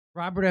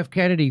Robert F.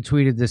 Kennedy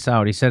tweeted this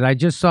out. He said, I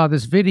just saw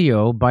this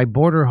video by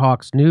Border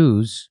Hawks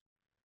News.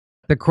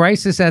 The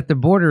crisis at the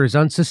border is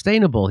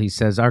unsustainable, he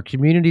says. Our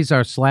communities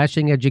are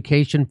slashing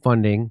education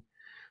funding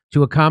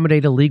to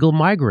accommodate illegal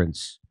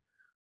migrants.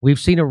 We've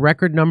seen a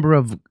record number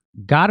of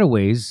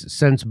gotaways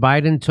since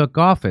Biden took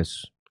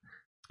office.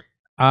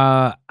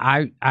 I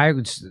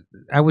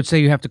would say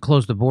you have to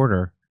close the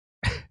border.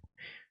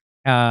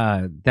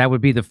 That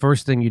would be the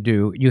first thing you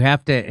do. You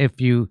have to,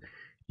 if you,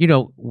 you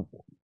know,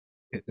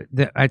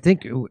 I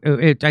think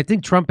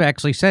Trump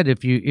actually said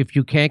if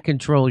you can't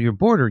control your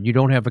border, you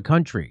don't have a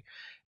country.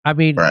 I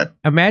mean, Right.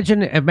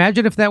 imagine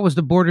if that was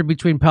the border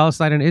between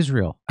Palestine and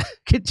Israel.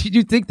 Did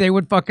you think they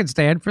would fucking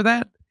stand for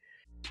that?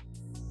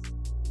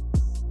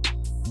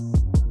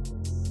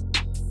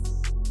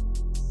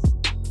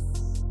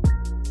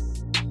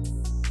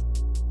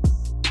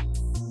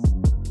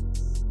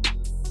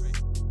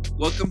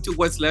 Welcome to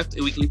What's Left,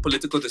 a weekly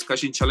political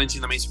discussion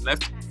challenging the mainstream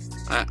left.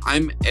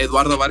 I'm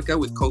Eduardo Barca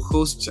with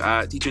co-host,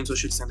 teacher and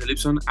socialist Sandra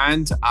Lipson,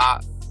 and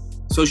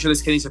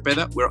socialist Kenny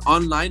Cepeda. We're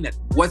online at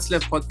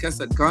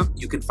what'sleftpodcast.com.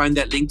 You can find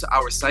that link to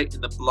our site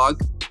in the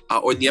blog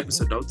or in the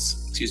episode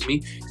notes, excuse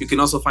me. You can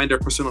also find our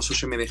personal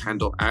social media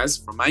handle as,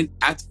 for mine,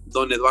 at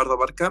Don Eduardo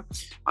Barca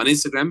on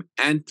Instagram.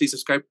 And please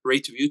subscribe,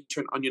 rate, review,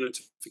 turn on your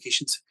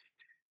notifications,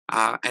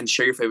 and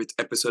share your favorite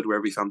episode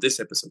wherever you found this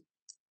episode.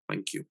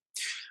 Thank you.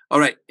 All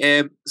right,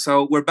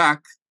 so we're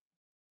back,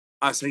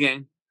 us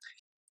again.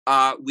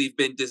 We've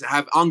been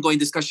have ongoing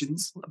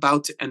discussions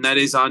about, and that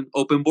is on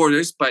open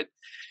borders. But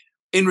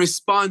in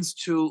response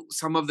to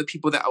some of the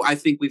people that I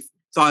think we've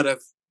thought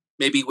of,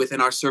 maybe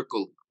within our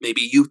circle,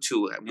 maybe you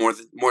two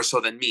more so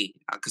than me,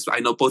 because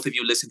I know both of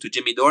you listen to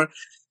Jimmy Dore,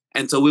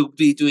 and so we'll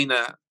be doing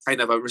a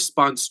kind of a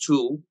response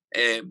to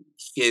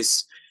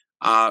his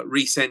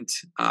recent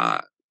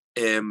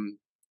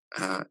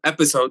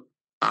episode.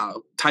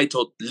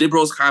 Titled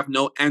 "Liberals Have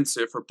No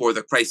Answer for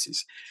Border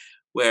Crisis,"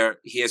 where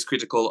he is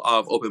critical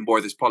of open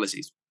borders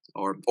policies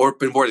or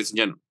open borders in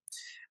general.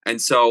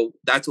 And so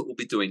that's what we'll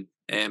be doing.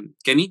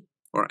 Kenny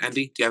or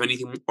Andy, do you have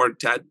anything more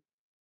to add?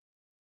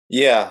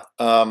 Yeah.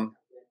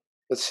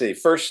 Let's see.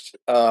 First,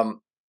 I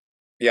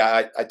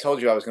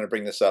told you I was going to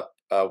bring this up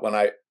when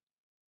I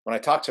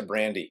talked to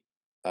Brandy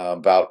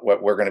about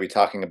what we're going to be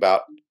talking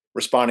about,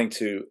 responding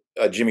to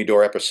a Jimmy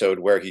Dore episode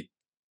where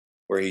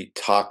he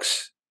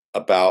talks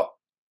about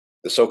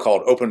the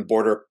so-called open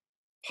border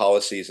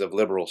policies of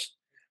liberals,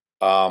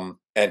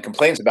 and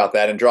complains about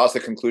that and draws the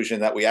conclusion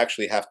that we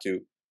actually have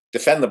to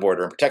defend the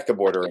border and protect the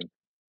border and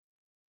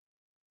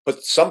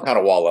put some kind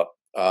of wall up.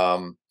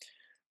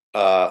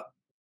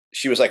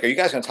 She was like, "Are you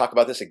guys going to talk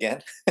about this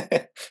again?"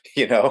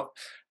 you know,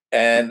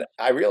 and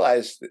I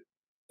realized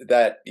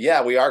that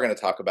yeah, we are going to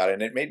talk about it,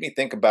 and it made me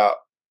think about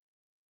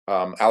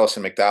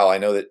Alison McDowell. I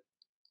know that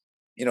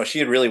she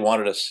had really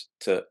wanted us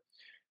to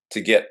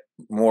get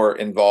more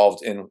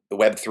involved in the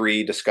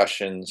Web3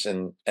 discussions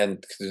and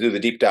to do the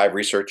deep dive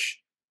research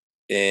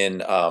in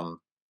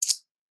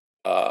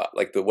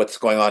like what's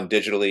going on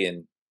digitally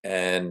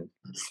and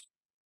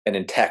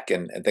in tech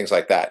and things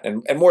like that,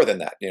 and more than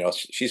that.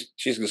 She's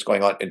just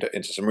going on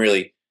into some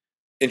really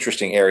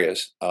interesting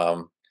areas.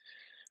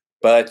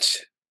 But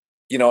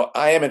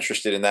I am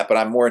interested in that, but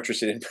I'm more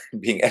interested in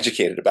being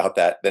educated about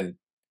that than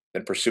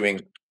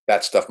pursuing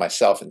that stuff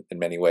myself in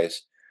many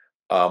ways.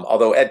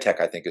 Although ed tech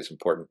I think is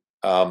important.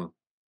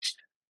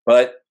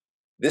 But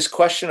this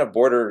question of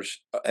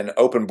borders and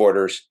open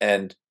borders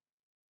and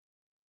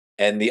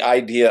the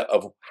idea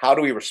of how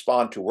do we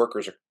respond to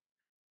workers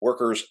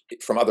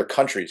from other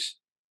countries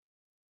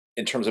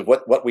in terms of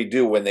what we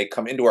do when they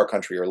come into our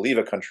country or leave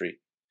a country,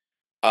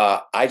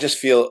 I just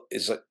feel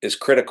is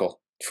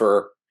critical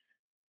for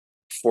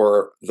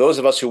those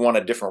of us who want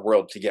a different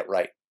world to get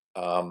right.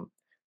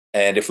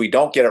 And if we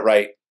don't get it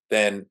right,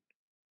 then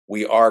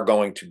we are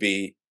going to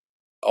be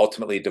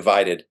ultimately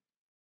divided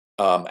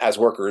as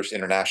workers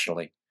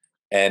internationally.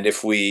 And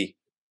if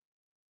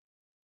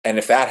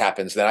that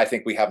happens, then I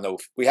think we have no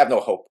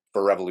hope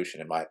for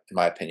revolution, in my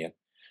opinion.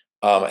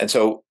 And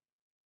so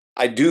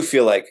I do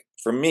feel like,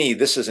 for me,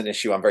 this is an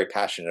issue I'm very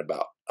passionate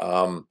about,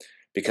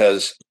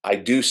 because I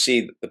do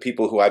see the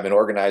people who I've been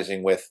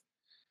organizing with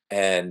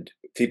and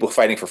people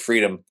fighting for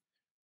freedom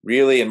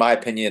really, in my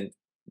opinion,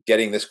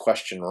 getting this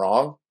question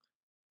wrong.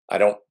 I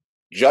don't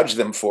judge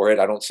them for it.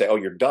 I don't say, "Oh,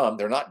 you're dumb."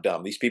 They're not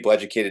dumb. These people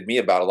educated me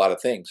about a lot of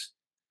things.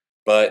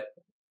 But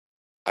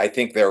I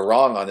think they're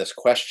wrong on this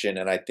question,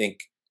 and I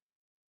think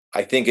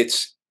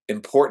it's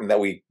important that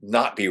we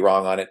not be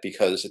wrong on it,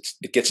 because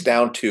it gets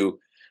down to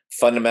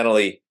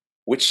fundamentally,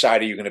 which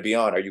side are you going to be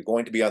on? Are you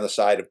going to be on the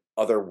side of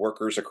other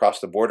workers across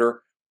the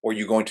border, or are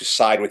you going to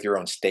side with your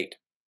own state?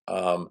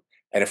 And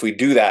if we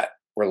do that,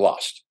 we're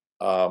lost.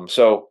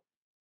 So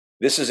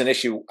this is an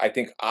issue I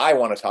think I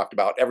want to talk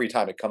about every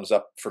time it comes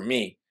up for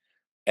me.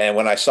 And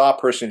when I saw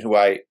a person who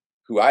I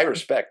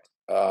respect,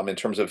 in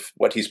terms of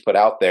what he's put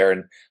out there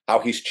and how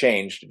he's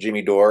changed,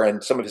 Jimmy Dore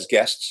and some of his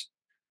guests.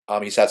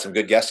 He's had some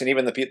good guests, and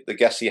even the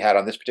guests he had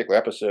on this particular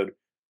episode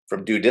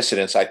from Due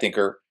Dissidents, I think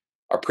are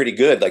pretty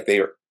good. Like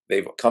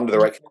they've come to the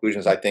right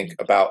conclusions, I think,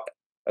 about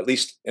at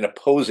least in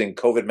opposing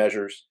COVID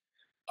measures,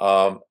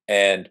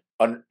 and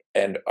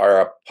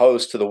are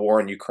opposed to the war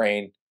in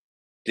Ukraine,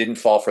 didn't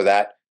fall for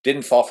that,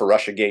 didn't fall for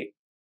Russiagate.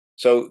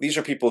 So these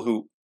are people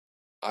who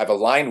I've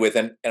aligned with,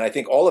 and I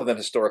think all of them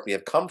historically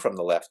have come from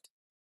the left.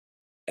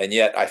 And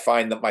yet I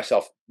find that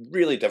myself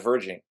really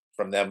diverging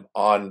from them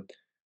on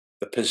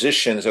the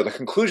positions or the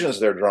conclusions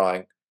they're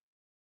drawing,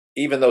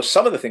 even though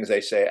some of the things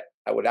they say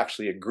I would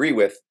actually agree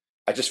with.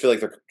 I just feel like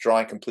they're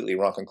drawing completely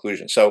wrong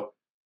conclusions. So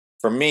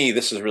for me,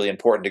 this is really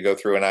important to go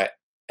through.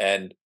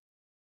 And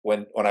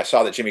when I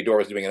saw that Jimmy Dore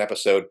was doing an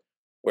episode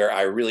where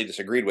I really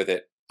disagreed with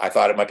it, I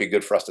thought it might be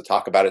good for us to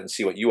talk about it and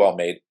see what you all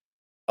made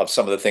of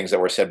some of the things that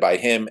were said by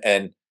him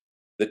and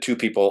the two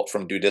people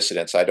from Due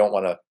Dissidents. I don't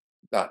want to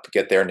not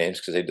get their names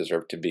because they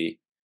deserve to be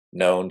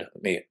known.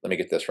 Let me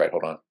get this right.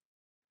 Hold on.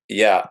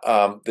 Yeah,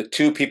 the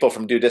two people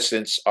from Due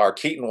Dissidents are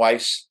Keaton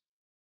Weiss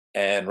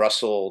and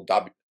Russell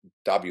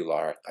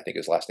Dobular, I think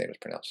his last name is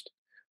pronounced.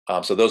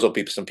 So those will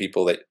be some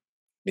people that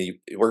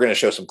we're going to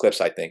show some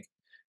clips. I think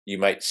you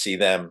might see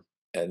them,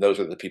 and those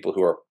are the people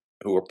who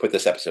are put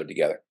this episode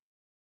together.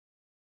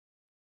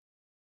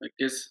 I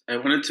guess I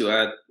wanted to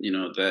add,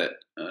 that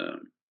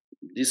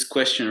this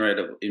question, right,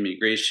 of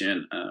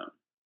immigration,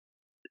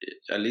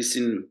 at least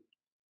in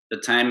the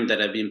time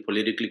that I've been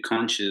politically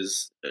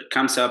conscious,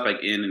 comes up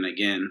again and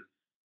again,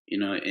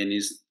 and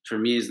is for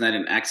me, it's not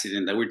an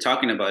accident that we're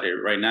talking about it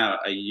right now,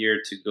 a year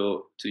to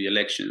go to the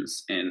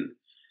elections, and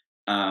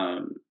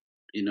um,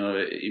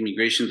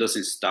 immigration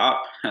doesn't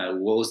stop,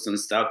 wars don't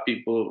stop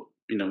people.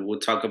 We'll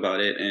talk about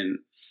it,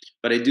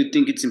 but I do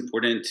think it's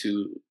important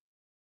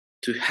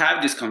to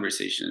have these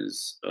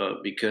conversations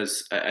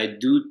because I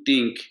do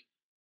think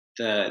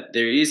that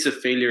there is a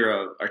failure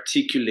of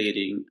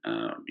articulating,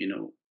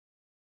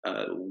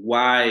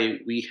 why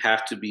we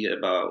have to be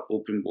about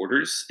open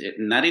borders,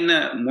 not in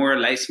a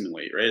moralizing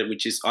way, right?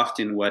 Which is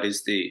often what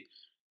is the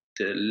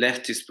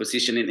leftist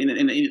position.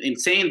 In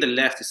saying the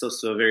left is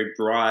also a very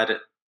broad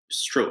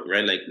stroke,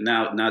 right? Like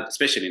now, not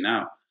especially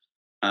now,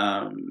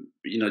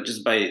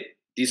 just by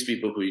these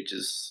people who you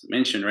just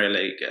mentioned, right?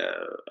 Like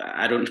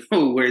I don't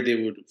know where they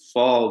would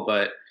fall,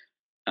 but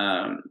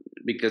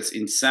because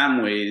in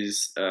some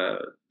ways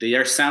they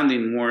are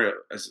sounding more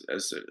as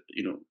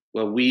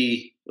what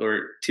we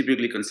or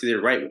typically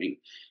consider right wing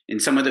in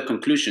some of the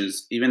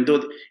conclusions, even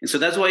though, and so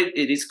that's why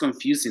it is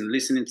confusing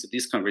listening to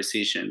this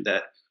conversation.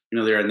 That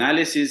their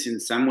analysis in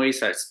some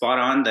ways are spot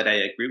on that I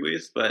agree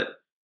with, but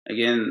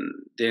again,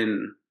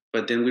 then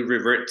we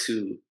revert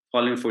to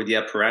falling for the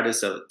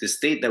apparatus of the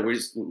state that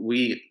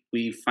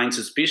we find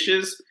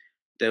suspicious,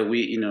 that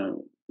we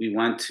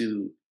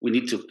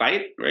need to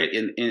fight, right?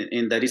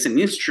 And that is an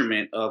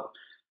instrument of,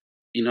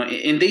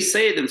 and they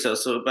say it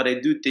themselves. So, but I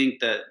do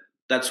think that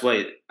that's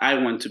why I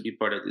want to be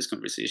part of this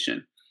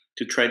conversation,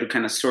 to try to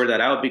kind of sort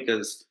that out,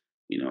 because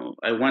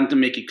I want to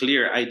make it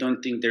clear. I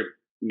don't think they're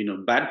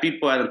bad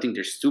people. I don't think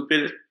they're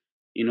stupid.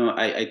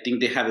 I think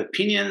they have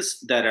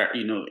opinions that are,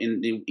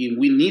 and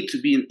we need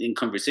to be in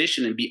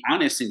conversation and be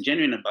honest and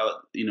genuine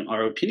about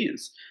our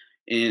opinions,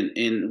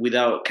 and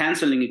without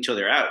canceling each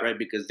other out, right?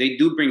 Because they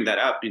do bring that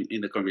up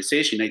in the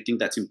conversation. I think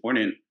that's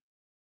important.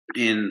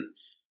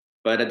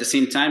 But at the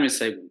same time, it's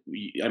like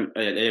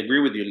I agree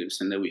with you,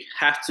 Lipson, that we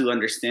have to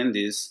understand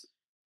this,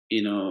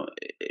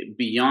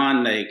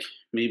 beyond like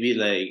maybe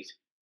like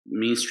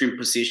mainstream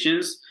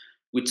positions.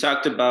 We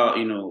talked about,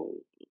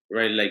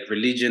 right, like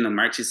religion and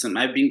Marxism.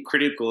 I've been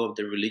critical of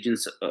the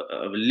religions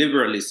of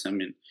liberalism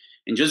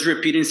and just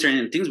repeating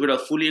certain things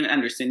without fully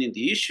understanding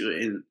the issue,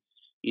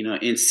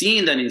 and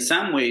seeing that in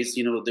some ways,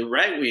 the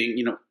right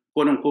wing,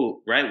 quote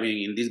unquote right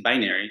wing in this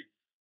binary,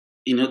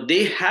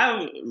 they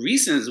have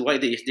reasons why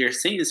they're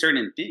saying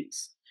certain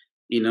things.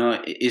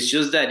 It's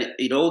just that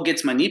it all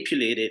gets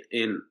manipulated,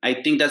 and I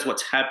think that's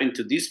what's happened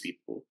to these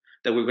people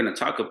that we're going to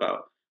talk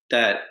about.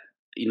 That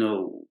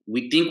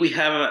we think we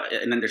have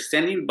an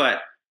understanding, but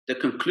the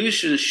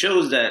conclusion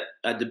shows that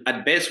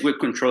at best we're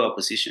control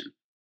opposition.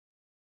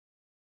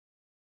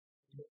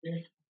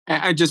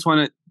 I just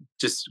want to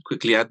just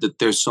quickly add that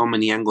there's so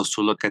many angles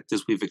to look at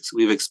this.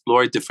 We've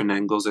explored different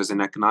angles. There's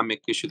an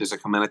economic issue, there's a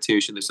humanitarian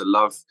issue, there's a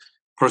love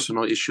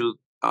personal issue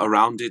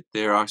around it.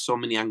 There are so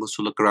many angles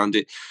to look around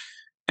it,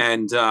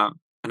 and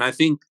I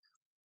think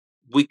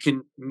we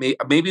can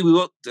maybe we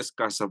will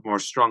discuss a more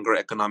stronger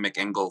economic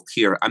angle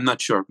here. I'm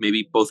not sure.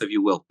 Maybe both of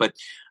you will, but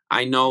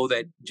I know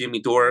that Jimmy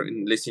Dore,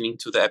 and listening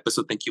to the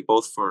episode, thank you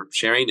both for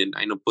sharing, and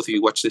I know both of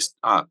you watch this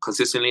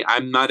consistently.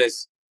 I'm not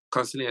as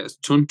constantly as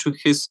tuned to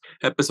his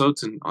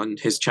episodes and on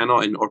his channel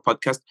and or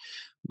podcast,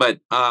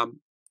 but I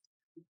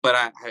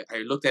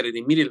looked at it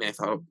immediately. I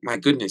thought, my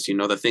goodness,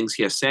 the things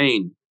he is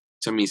saying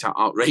to me sound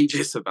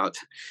outrageous about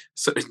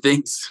certain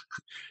things,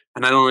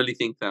 and I don't really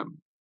think that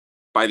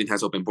Biden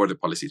has open border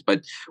policies,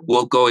 but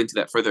we'll go into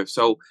that further.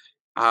 So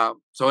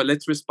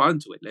let's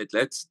respond to it.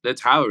 Let's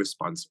have a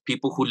response.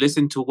 People who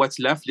listen to What's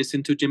Left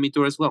listen to Jimmy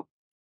Dore as well.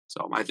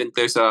 So I think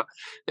this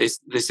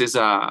is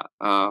a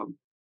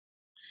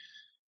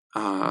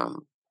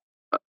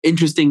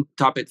interesting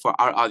topic for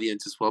our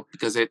audience as well,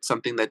 because it's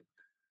something that,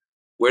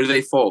 where do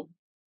they fall?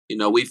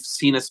 we've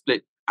seen a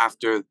split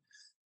after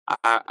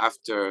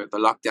the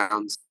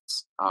lockdowns.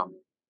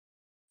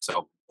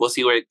 So we'll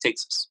see where it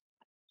takes us.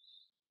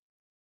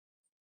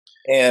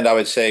 And I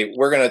would say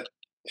we're going to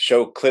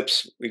show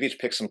clips. We've each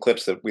picked some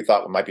clips that we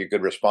thought might be a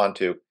good respond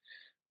to,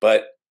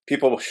 but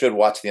people should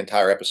watch the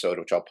entire episode,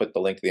 which I'll put the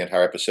link to the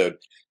entire episode,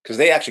 because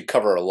they actually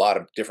cover a lot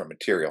of different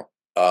material.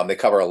 They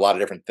cover a lot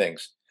of different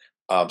things.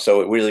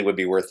 So it really would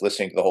be worth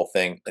listening to the whole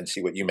thing and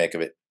see what you make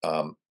of it.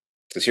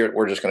 Because here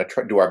we're just going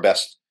to do our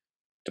best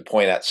to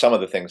point at some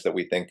of the things that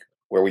we think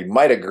where we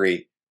might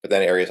agree, but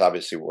then areas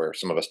obviously where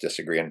some of us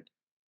disagree. And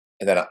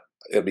then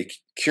it'll be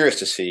curious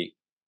to see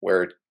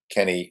where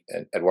Kenny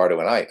and Eduardo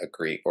and I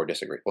agree or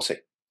disagree. We'll see.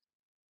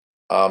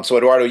 So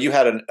Eduardo, you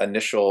had an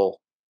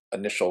initial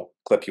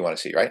clip you want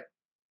to see, right?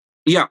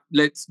 Yeah,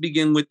 let's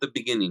begin with the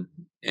beginning.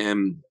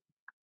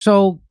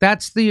 So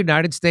that's the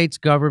United States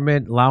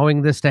government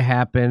allowing this to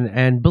happen.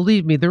 And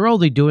believe me, they're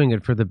only doing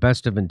it for the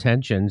best of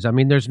intentions. I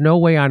mean, there's no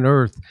way on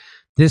earth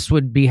this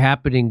would be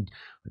happening.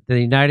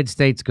 The United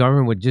States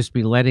government would just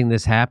be letting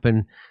this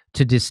happen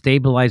to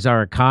destabilize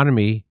our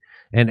economy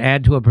and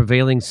add to a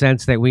prevailing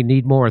sense that we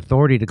need more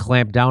authority to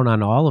clamp down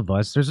on all of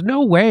us. There's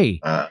no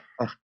way.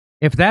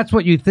 If that's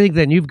what you think,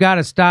 then you've got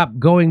to stop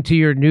going to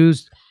your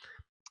news.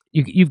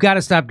 You've got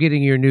to stop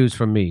getting your news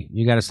from me.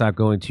 You got to stop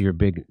going to your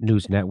big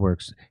news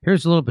networks.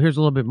 Here's a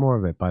little bit more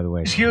of it, by the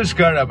way. This huge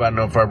caravan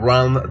of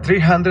around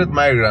 300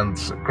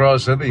 migrants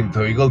crossed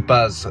into Eagle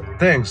Pass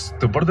thanks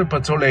to Border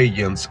Patrol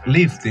agents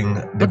lifting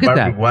the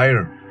barbed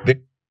wire.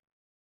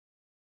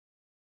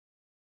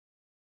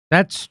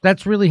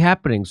 That's really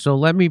happening. So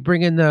let me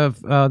bring in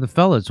the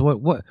fellas.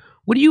 What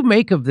do you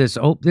make of this?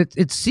 Oh,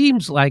 it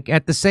seems like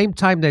at the same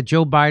time that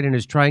Joe Biden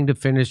is trying to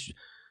finish.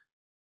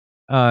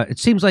 It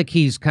seems like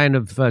he's kind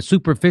of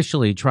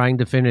superficially trying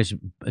to finish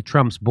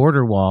Trump's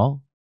border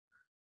wall.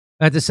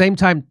 At the same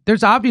time,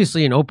 there's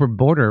obviously an open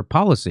border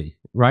policy,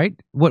 right?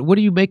 What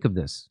do you make of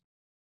this?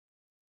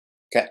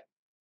 Okay.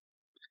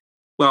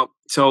 Well,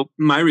 so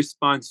my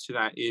response to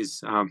that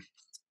is,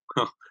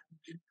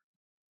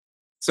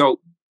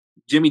 so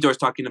Jimmy Dore's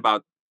talking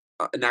about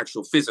an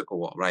actual physical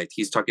wall, right?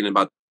 He's talking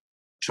about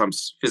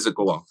Trump's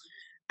physical wall.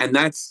 And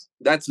that's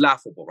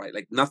laughable, right?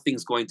 Like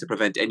nothing's going to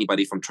prevent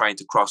anybody from trying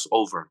to cross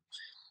over.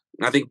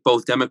 And I think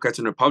both Democrats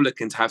and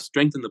Republicans have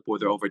strengthened the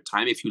border over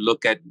time. If you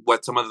look at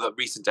what some of the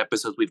recent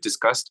episodes we've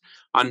discussed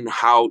on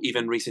how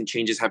even recent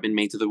changes have been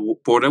made to the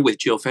border with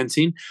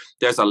geofencing,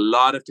 there's a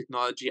lot of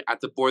technology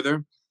at the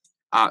border,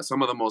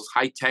 some of the most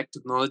high-tech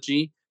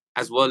technology,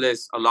 as well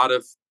as a lot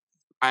of,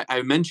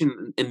 I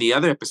mentioned in the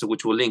other episode,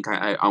 which we'll link,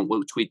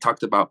 which we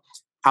talked about,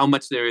 how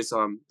much there is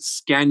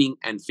scanning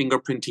and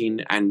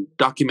fingerprinting and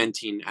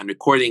documenting and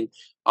recording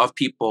of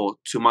people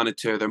to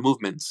monitor their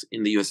movements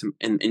in the US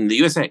in the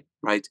USA,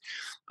 right?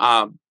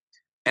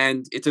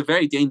 And it's a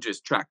very dangerous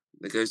track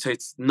because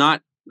it's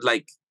not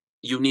like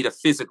you need a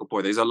physical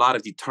border. There's a lot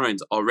of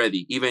deterrence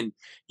already. Even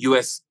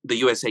the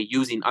USA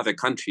using other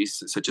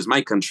countries, such as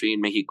my country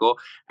in Mexico,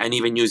 and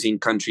even using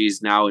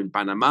countries now in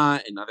Panama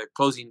and other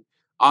closing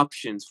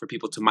options for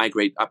people to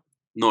migrate up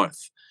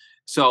north.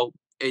 So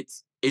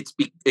it's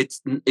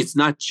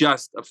not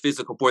just a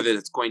physical border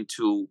that's going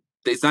to.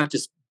 It's not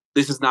just.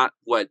 This is not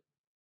what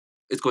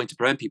is going to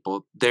prevent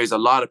people. There's a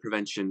lot of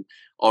prevention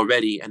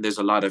already, and there's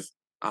a lot of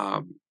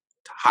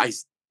high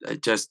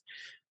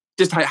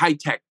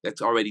tech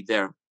that's already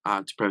there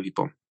to prevent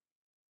people.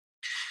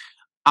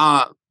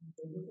 I'm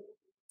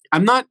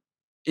not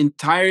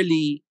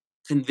entirely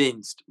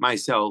convinced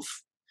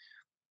myself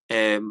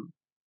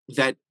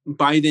that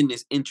Biden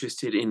is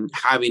interested in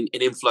having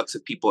an influx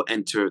of people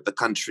enter the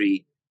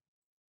country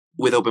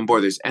with open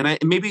borders. And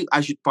maybe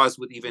I should pause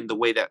with even the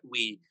way that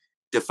we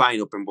define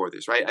open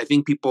borders, right? I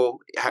think people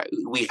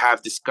we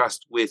have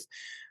discussed with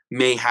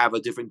may have a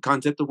different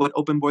concept of what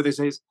open borders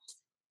is.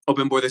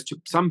 Open borders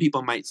to some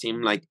people might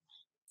seem like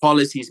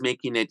policies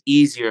making it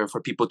easier for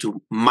people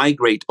to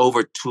migrate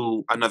over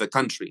to another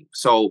country.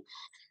 So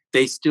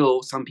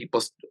some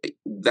people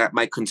that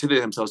might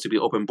consider themselves to be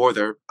open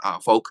border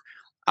folk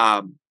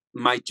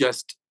might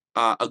just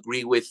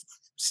agree with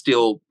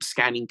still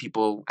scanning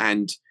people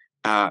and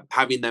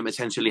having them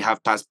essentially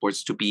have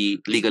passports to be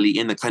legally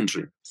in the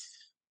country.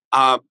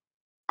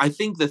 I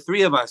think the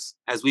three of us,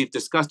 as we've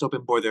discussed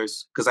open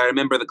borders, because I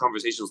remember the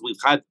conversations we've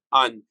had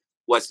on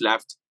What's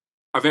Left,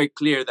 are very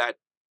clear that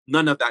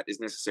none of that is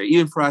necessary.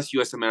 Even for us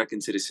US American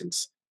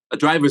citizens, a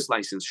driver's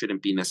license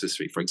shouldn't be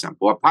necessary, for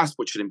example. A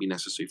passport shouldn't be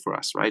necessary for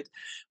us, right?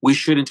 We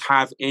shouldn't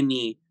have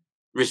any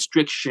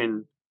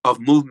restriction of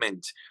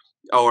movement,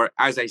 or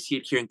as I see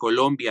it here in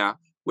Colombia,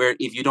 where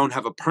if you don't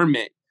have a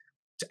permit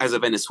as a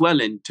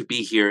Venezuelan to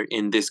be here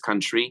in this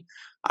country,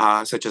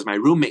 such as my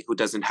roommate who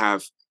doesn't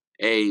have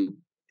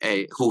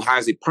who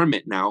has a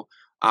permit now,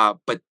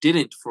 but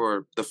didn't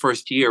for the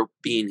first year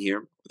being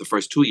here, the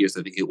first 2 years,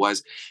 I think it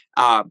was,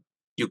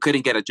 you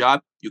couldn't get a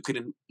job. You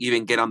couldn't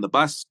even get on the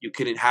bus. You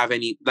couldn't have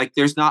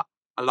there's not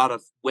a lot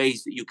of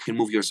ways that you can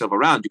move yourself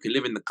around. You can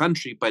live in the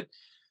country, but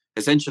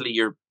essentially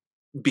you're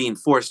being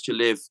forced to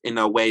live in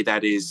a way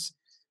that is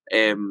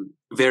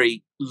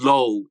very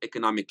low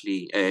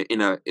economically in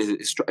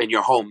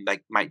your home,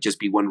 like might just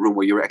be one room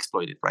where you're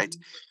exploited, right?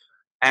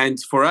 And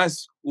for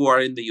us who are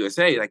in the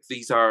USA, like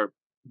these are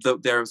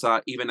there's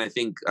even I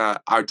think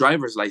our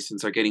driver's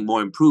license are getting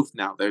more improved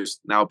now. There's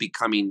now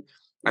becoming,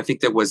 I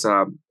think there was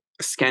a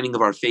scanning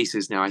of our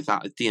faces now. I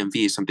thought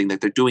DMV is something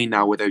that they're doing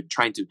now, where they're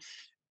trying to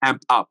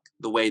amp up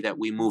the way that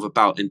we move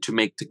about and to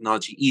make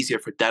technology easier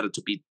for data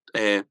to be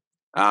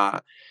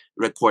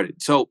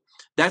recorded. So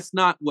that's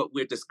not what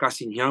we're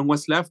discussing here on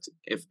What's Left.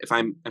 If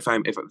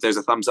there's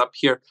a thumbs up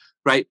here,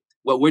 right?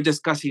 What we're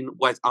discussing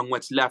on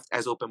What's Left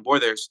as open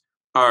borders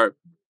are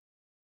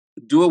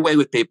do away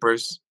with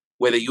papers,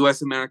 whether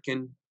U.S.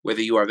 American,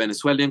 whether you are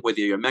Venezuelan, whether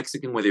you're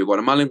Mexican, whether you're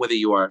Guatemalan, whether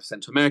you are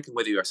Central American,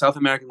 whether you are South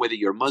American, whether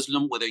you're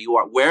Muslim, whether you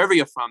are wherever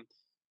you're from.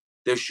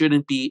 There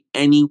shouldn't be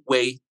any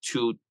way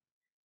to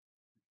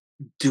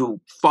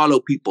follow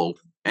people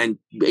and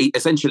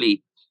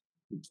essentially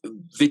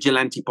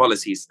vigilante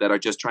policies that are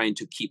just trying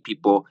to keep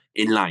people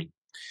in line.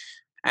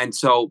 And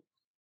so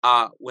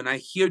when I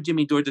hear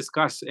Jimmy Dore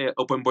discuss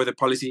open border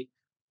policy,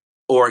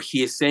 or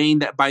he is saying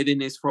that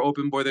Biden is for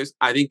open borders,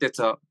 I think that's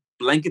a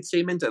blanket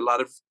statement. A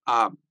lot of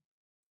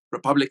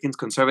Republicans,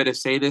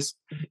 conservatives say this.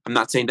 I'm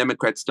not saying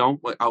Democrats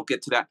don't. I'll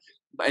get to that.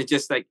 But it's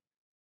just like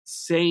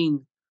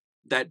saying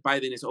that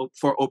Biden is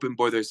for open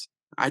borders.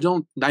 I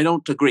don't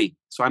agree.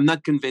 So I'm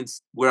not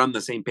convinced we're on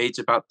the same page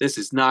about this.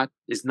 It's not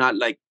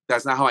like,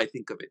 that's not how I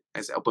think of it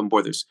as open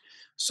borders.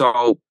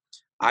 So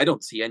I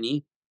don't see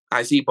any.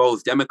 I see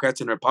both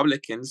Democrats and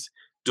Republicans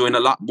doing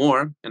a lot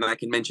more. And I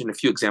can mention a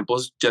few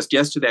examples. Just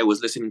yesterday, I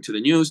was listening to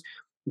the news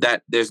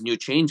that there's new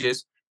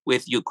changes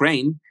with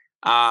Ukraine,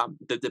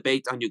 the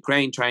debate on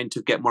Ukraine, trying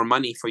to get more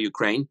money for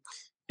Ukraine.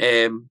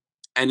 And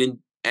in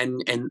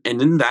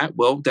that,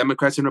 well,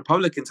 Democrats and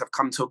Republicans have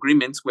come to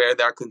agreements where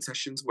there are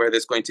concessions, where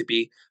there's going to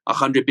be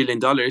 $100 billion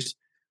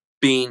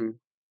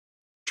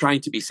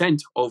trying to be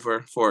sent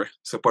over for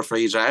support for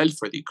Israel,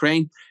 for the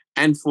Ukraine,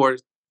 and for,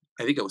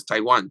 I think it was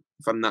Taiwan,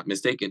 if I'm not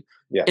mistaken.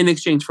 Yeah. In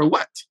exchange for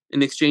what?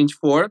 In exchange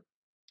for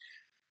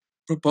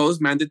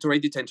proposed mandatory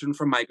detention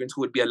for migrants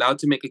who would be allowed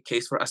to make a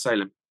case for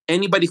asylum.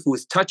 Anybody who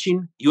is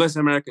touching U.S.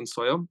 American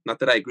soil, not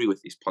that I agree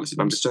with these policies,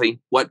 but I'm just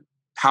saying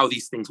how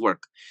these things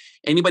work.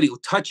 Anybody who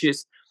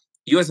touches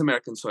U.S.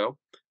 American soil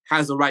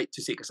has a right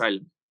to seek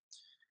asylum.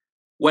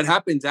 What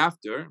happens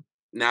after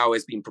now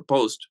is being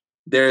proposed.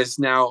 There is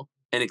now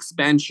an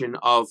expansion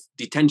of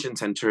detention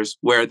centers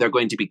where they're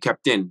going to be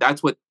kept in.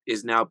 That's what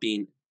is now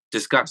being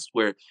discussed,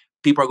 where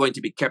people are going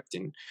to be kept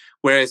in.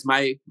 Whereas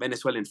my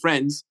Venezuelan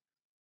friends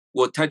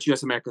will touch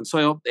U.S. American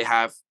soil, they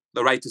have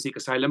the right to seek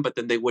asylum, but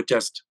then they would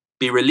just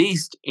be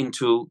released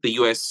into the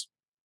U.S.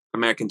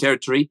 American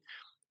territory,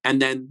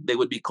 and then they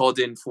would be called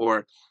in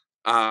for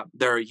a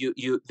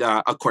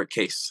court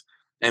case,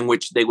 in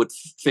which they would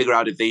figure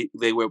out if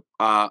they were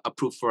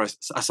approved for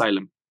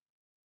asylum.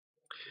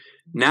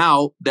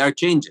 Now there are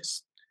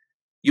changes.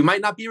 You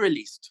might not be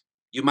released.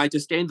 You might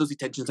just stay in those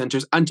detention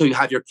centers until you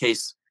have your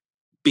case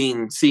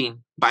being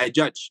seen by a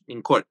judge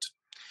in court.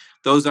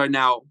 Those are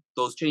now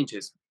those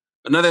changes.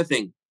 Another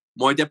thing,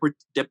 more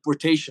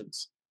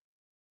deportations.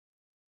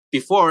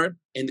 Before,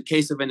 in the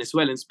case of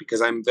Venezuelans,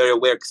 because I'm very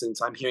aware,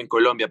 since I'm here in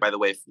Colombia, by the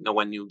way, if no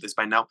one knew this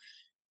by now,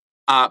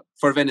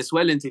 for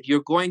Venezuelans, if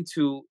you're going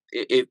to,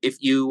 if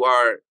you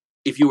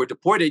were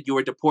deported,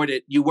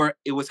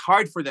 it was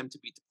hard for them to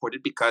be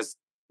deported because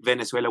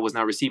Venezuela was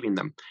not receiving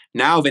them.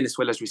 Now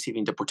Venezuela is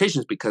receiving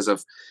deportations because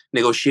of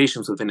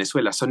negotiations with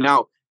Venezuela. So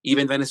now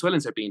even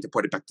Venezuelans are being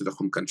deported back to the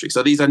home country.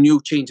 So these are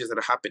new changes that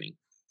are happening.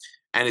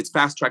 And it's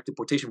fast-track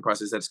deportation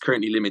process that's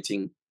currently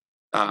limited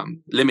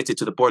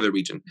to the border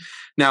region.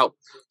 Now,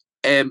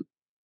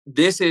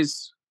 this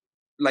is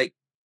like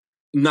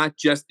not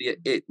just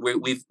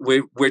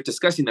we're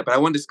discussing that, but I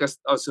want to discuss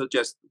also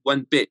just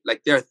one bit.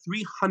 Like there are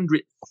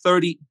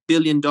 $330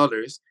 billion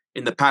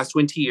in the past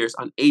 20 years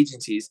on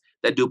agencies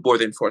that do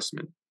border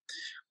enforcement.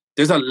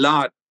 There's a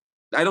lot.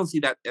 I don't see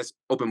that as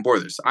open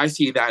borders. I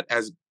see that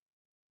as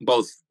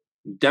both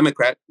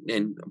Democrat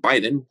and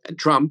Biden and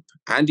Trump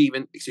and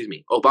even,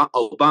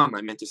 Obama,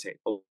 I meant to say,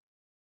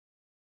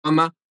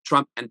 Obama,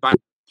 Trump, and Biden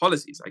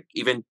policies. Like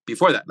even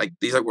before that, like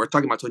we're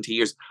talking about 20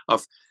 years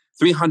of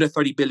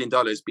 $330 billion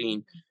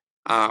being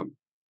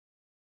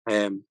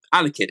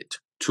allocated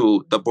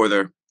to the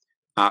border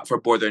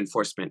for border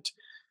enforcement.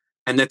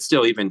 And that's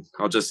still even,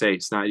 I'll just say,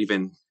 it's not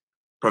even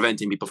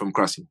preventing people from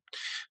crossing.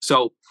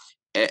 So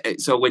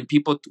when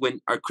people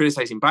are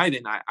criticizing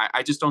Biden,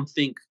 I just don't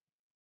think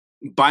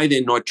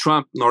Biden nor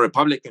Trump nor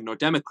Republican nor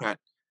Democrat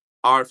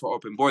are for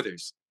open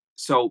borders.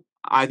 So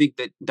I think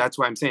that's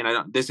why I'm saying I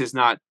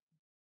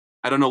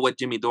don't know what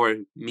Jimmy Dore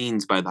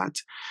means by that.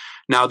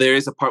 Now there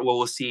is a part where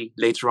we'll see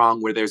later on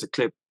where there's a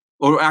clip,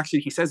 or actually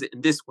he says it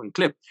in this one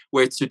clip,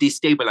 where it's to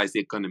destabilize the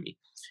economy.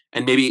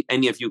 And maybe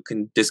any of you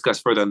can discuss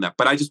further on that.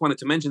 But I just wanted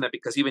to mention that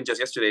because even just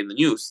yesterday in the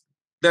news,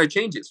 there are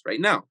changes right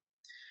now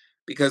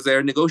because there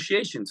are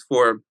negotiations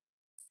for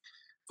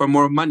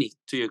more money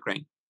to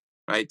Ukraine,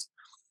 right?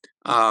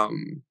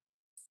 And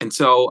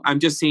so I'm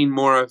just seeing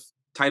more of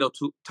Title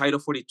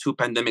 42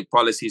 pandemic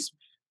policies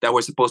that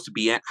were supposed to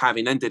be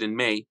having ended in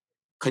May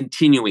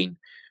continuing,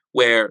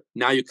 where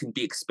now you can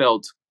be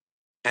expelled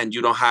and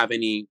you don't have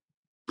any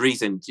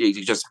reason,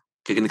 you just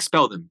can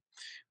expel them,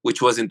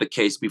 which wasn't the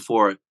case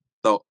before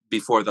the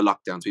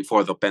lockdowns,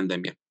 before the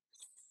pandemic.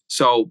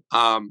 So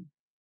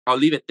I'll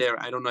leave it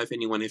there. I don't know if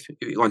anyone, if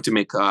you want to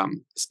make a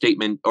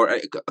statement or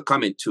a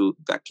comment to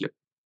that clip.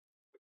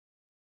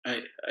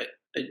 I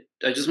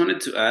just wanted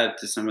to add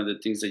to some of the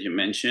things that you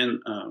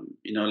mentioned.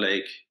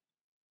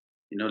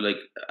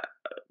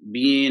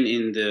 Being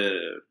in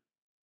the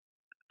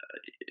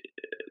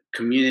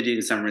community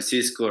in San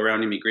Francisco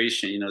around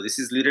immigration, this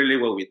is literally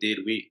what we did.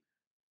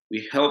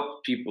 We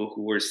helped people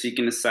who were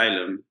seeking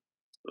asylum,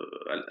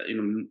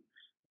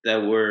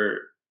 that were,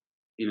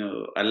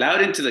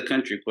 allowed into the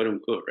country, quote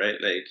unquote, right?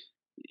 Like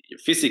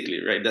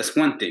physically, right? That's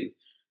one thing.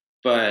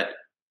 But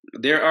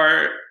there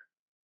are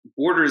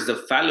borders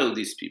that follow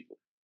these people,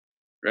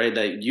 right?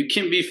 Like you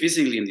can be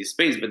physically in this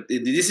space, but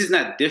this is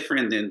not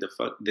different than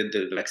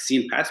the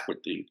vaccine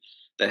passport thing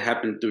that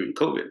happened during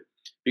COVID,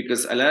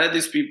 because a lot of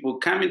these people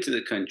come into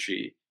the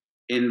country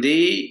and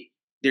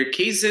their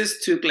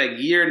cases took like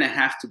a year and a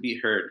half to be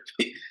heard.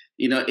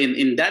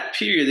 In that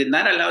period, they're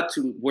not allowed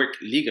to work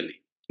legally.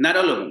 Not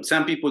all of them.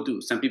 Some people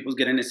do. Some people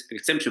get an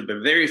exemption,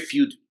 but very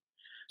few do.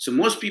 So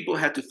most people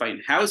have to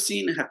find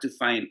housing, have to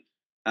find,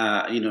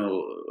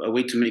 a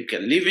way to make a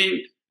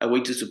living, a way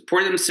to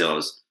support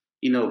themselves,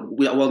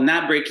 while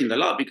not breaking the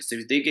law, because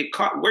if they get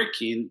caught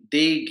working,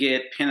 they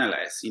get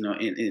penalized,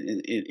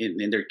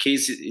 in their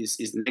case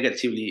is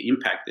negatively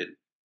impacted.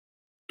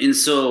 And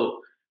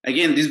so,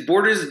 again, these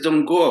borders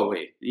don't go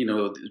away.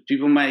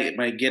 People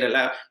might get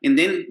allowed, and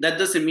then that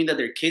doesn't mean that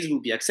their case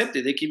will be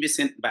accepted. They can be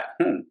sent back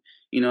home.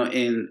 I'm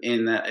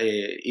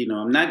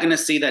not gonna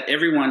say that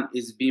everyone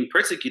is being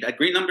persecuted. A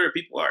great number of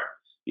people are,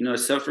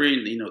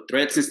 suffering,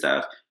 threats and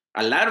stuff.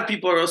 A lot of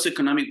people are also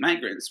economic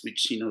migrants,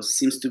 which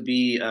seems to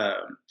be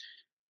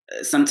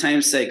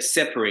sometimes like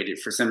separated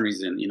for some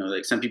reason.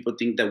 Like some people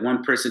think that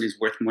one person is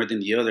worth more than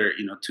the other,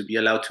 to be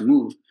allowed to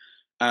move.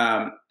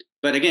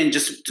 But again,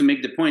 just to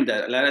make the point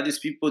that a lot of these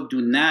people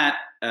do not,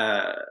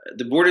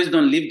 the borders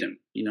don't leave them,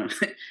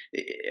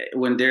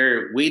 when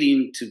they're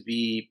waiting to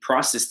be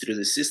processed through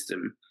the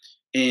system.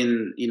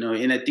 And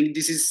I think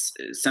this is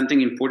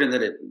something important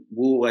that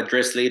we'll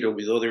address later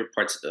with other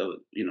parts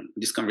of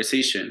this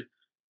conversation.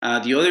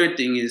 The other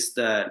thing is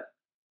that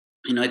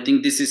I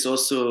think this is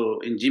also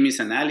in Jimmy's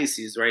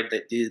analysis, right?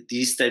 That the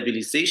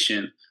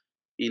destabilization,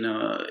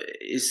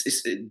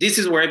 this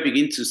is where I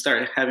begin to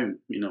start having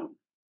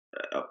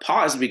a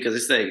pause, because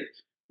it's like,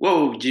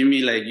 whoa,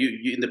 Jimmy, like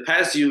you in the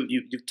past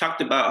you've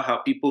talked about how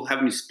people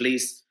have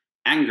misplaced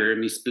anger,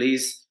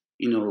 misplaced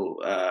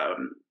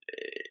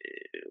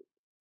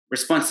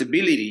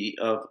responsibility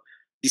of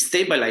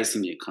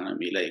destabilizing the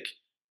economy. Like,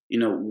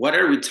 what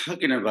are we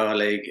talking about?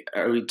 Like,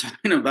 are we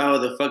talking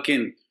about the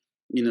fucking,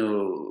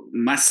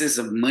 masses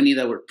of money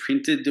that were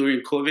printed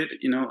during COVID?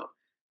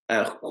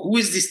 Who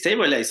is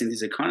destabilizing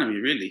this economy,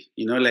 really?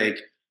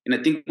 And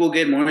I think we'll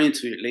get more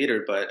into it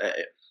later, but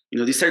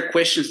these are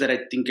questions that I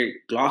think are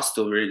glossed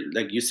over.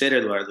 Like you said,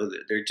 Eduardo,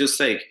 they're just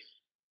like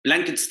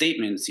blanket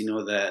statements,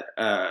 that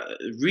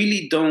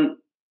really don't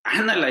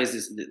analyze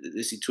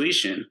the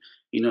situation,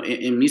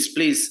 and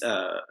misplace,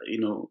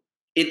 and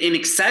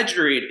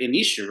exaggerate an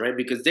issue, right?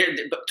 Because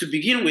but to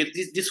begin with,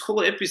 this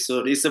whole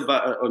episode is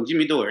about, on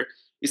Jimmy Dore,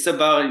 it's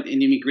about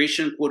an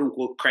immigration, quote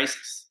unquote,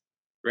 crisis,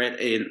 right?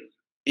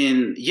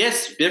 And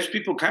yes, there's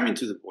people coming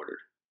to the border.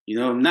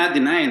 I'm not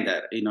denying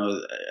that.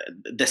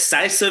 The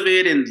size of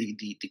it and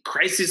the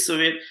crisis of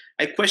it,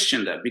 I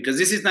question that, because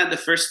this is not the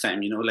first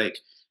time. Like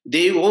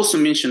they also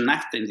mentioned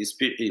NAFTA in this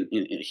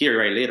in here,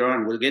 right? Later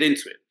on, we'll get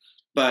into it.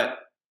 But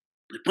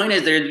the point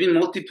is, there have been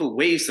multiple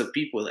waves of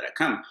people that have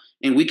come,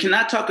 and we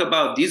cannot talk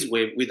about this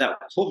wave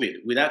without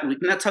COVID. We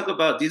cannot talk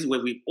about this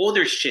wave with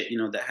other shit,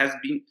 that has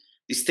been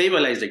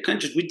destabilized their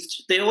countries,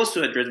 which they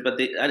also address, but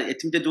I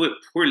think they do it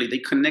poorly. They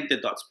connect the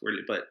dots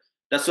poorly. But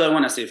that's what I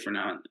want to say for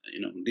now.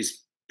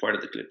 This part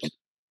of the clips.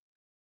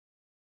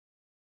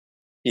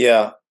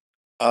 Yeah.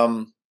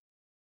 Can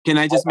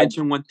I just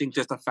mention one thing?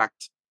 Just a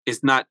fact.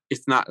 It's not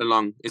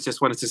long. It's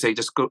just wanted to say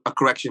a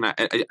correction.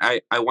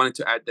 I wanted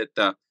to add that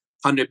the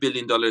 $100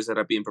 billion that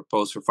are being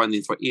proposed for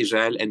funding for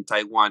Israel and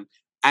Taiwan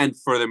and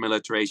further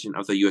militarization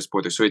of the U.S.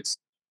 border. So it's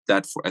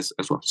that as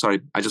well.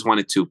 Sorry, I just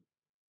wanted to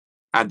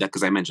add that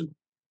because I mentioned it.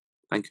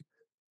 Thank you.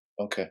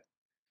 Okay.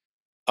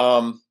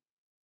 Well,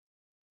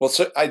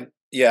 so I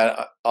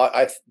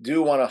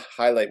do want to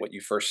highlight what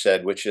you first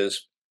said, which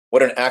is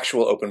what an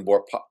actual open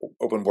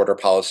border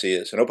policy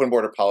is. An open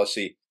border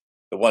policy,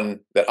 the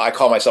one that I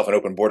call myself an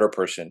open border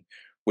person,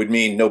 would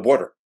mean no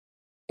border.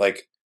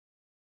 Like,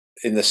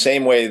 in the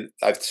same way,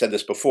 I've said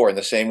this before, in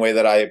the same way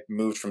that I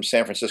moved from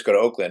San Francisco to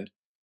Oakland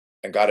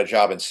and got a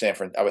job in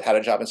I had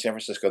a job in San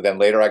Francisco. Then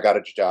later I got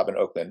a job in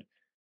Oakland.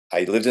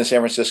 I lived in San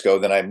Francisco.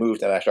 Then I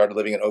moved and I started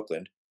living in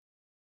Oakland.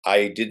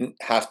 I didn't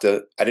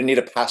need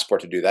a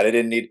passport to do that. I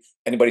didn't need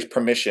anybody's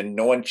permission.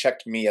 No one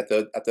checked me at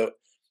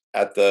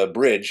the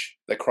bridge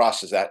that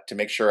crosses that to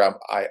make sure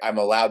I'm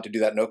allowed to do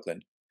that in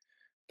Oakland.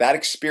 that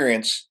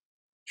experience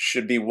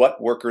should be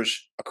what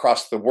workers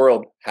across the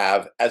world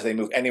have as they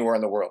move anywhere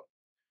in the world,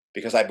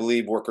 because I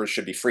believe workers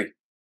should be free.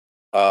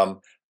 And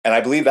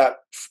I believe that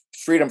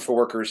freedom for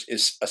workers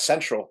is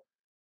essential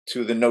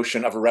to the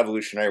notion of a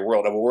revolutionary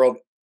world, of a world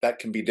that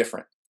can be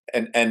different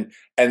and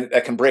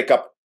that can break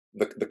up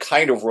the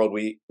kind of world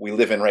we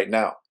live in right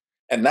now.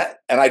 And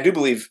I do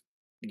believe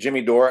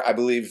Jimmy Dore, I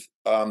believe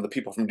the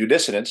people from Due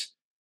Dissidence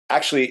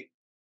actually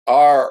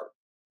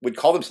would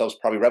call themselves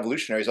probably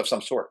revolutionaries of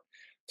some sort.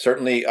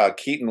 Certainly,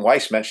 Keaton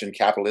Weiss mentioned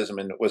capitalism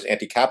and was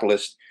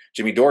anti-capitalist.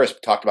 Jimmy Dore has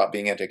talked about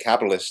being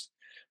anti-capitalist.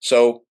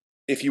 So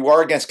if you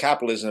are against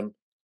capitalism,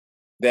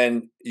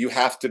 then you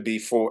have to be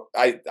for,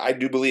 I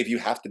do believe you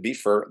have to be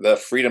for the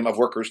freedom of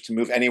workers to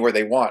move anywhere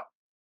they want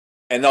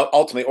and they'll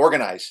ultimately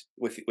organize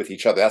with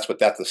each other.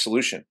 That's the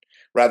solution,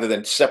 rather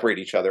than separate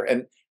each other.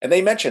 And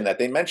they mention that.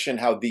 They mention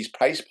how these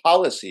price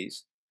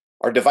policies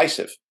are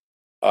divisive.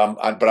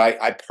 But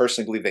I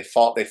personally believe they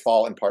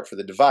fall in part for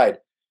the divide.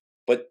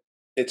 But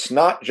it's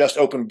not just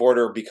open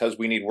border because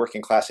we need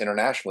working class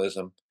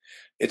internationalism.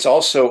 It's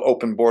also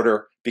open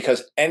border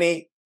because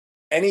any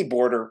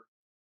border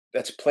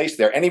that's placed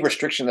there, any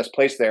restriction that's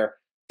placed there,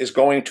 is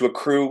going to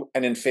accrue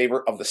and in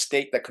favor of the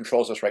state that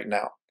controls us right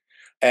now.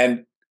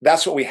 And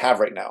that's what we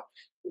have right now.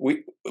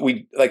 We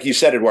like you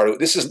said, Eduardo,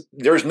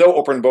 there's no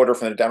open border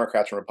from the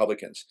Democrats and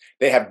Republicans.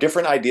 They have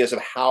different ideas of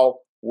how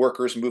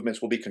workers'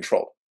 movements will be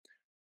controlled.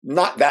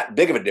 Not that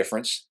big of a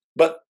difference,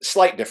 but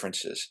slight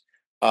differences.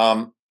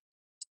 And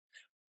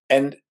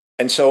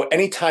so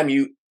anytime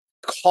you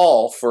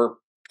call for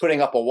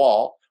putting up a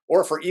wall,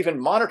 or for even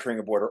monitoring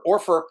a border, or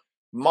for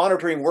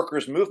monitoring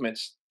workers'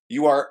 movements,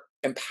 you are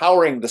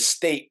empowering the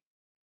state,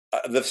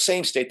 the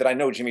same state that I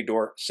know Jimmy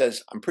Dore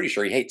says, I'm pretty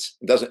sure he hates,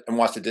 and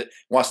wants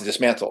to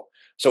dismantle.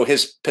 So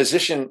his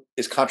position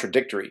is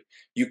contradictory.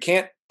 You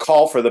can't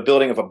call for the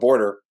building of a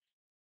border,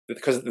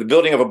 because the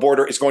building of a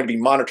border is going to be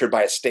monitored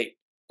by a state,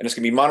 and it's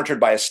going to be monitored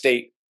by a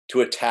state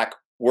to attack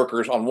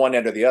workers on one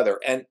end or the other.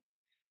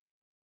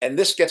 And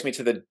this gets me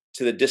to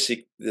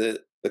the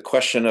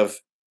question of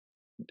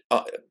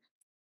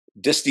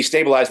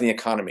destabilizing the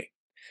economy.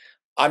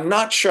 I'm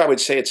not sure I would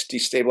say it's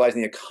destabilizing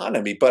the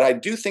economy, but I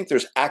do think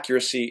there's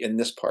accuracy in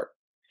this part.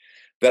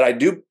 That I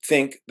do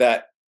think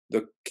that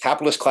the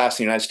capitalist class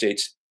in the United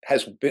States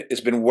has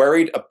been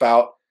worried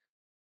about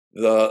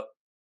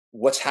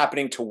what's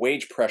happening to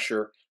wage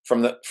pressure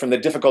from the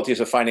difficulties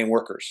of finding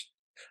workers.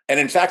 And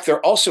in fact,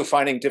 they're also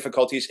finding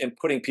difficulties in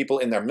putting people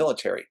in their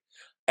military.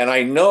 And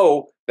I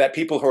know that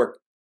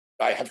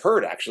I have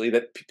heard actually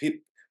that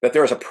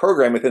there is a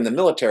program within the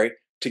military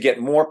to get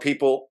more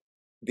people,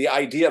 the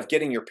idea of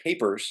getting your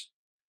papers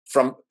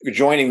from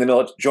joining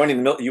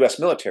the U.S.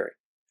 military.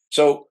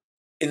 So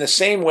in the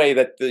same way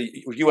that the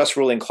U.S.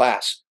 ruling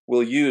class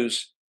will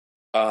use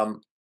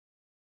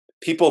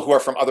people who are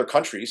from other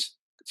countries,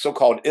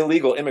 so-called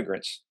illegal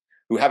immigrants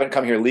who haven't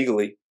come here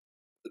legally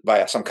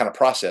via some kind of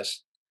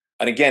process.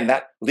 And again,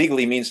 that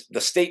legally means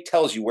the state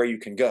tells you where you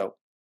can go.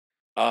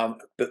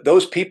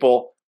 Those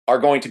people are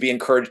going to be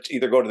encouraged to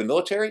either go to the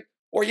military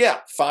or,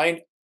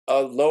 find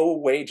a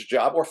low-wage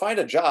job, or find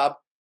a job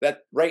that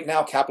right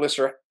now capitalists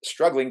are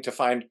struggling to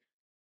find,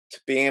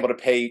 being able to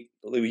pay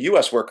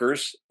U.S.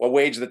 workers a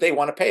wage that they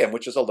want to pay them,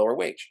 which is a lower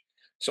wage.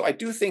 So I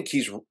do think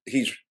he's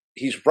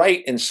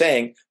right in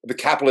saying the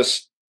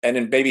capitalists, and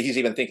then maybe he's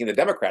even thinking the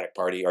Democratic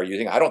Party are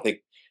using. I don't think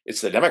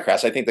it's the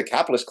Democrats. I think the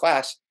capitalist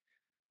class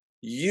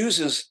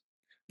uses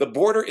the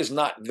border is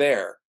not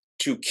there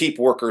to keep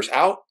workers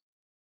out.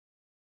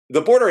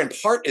 The border in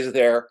part is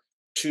there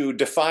to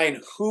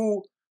define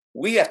who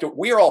we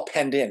are all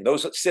penned in.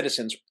 Those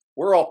citizens,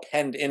 we're all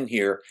penned in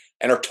here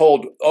and are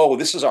told, oh,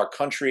 this is our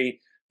country.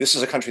 This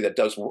is a country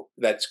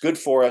that's good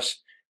for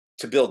us,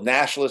 to build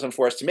nationalism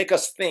for us, to make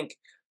us think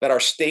that our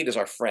state is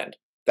our friend.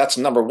 That's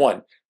number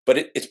one.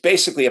 But it's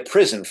basically a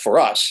prison for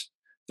us,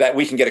 that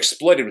we can get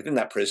exploited within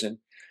that prison.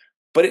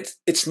 But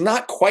it's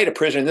not quite a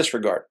prison in this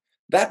regard.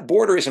 That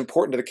border is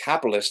important to the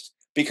capitalists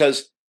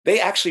because they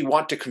actually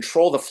want to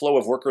control the flow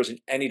of workers in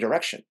any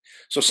direction.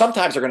 So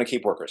sometimes they're going to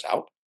keep workers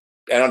out,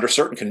 and under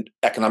certain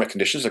economic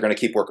conditions, they're going to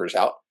keep workers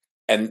out,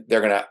 and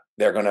they're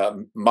going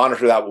to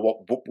monitor that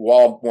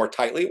wall more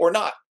tightly, or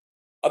not.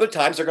 Other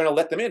times they're going to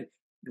let them in.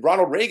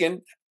 Ronald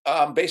Reagan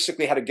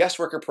basically had a guest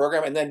worker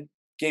program and then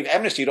gave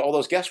amnesty to all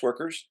those guest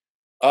workers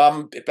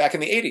back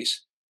in the 80s.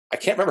 I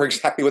can't remember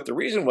exactly what the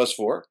reason was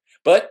for,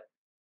 but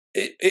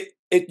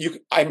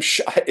I'm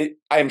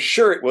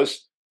sure it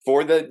was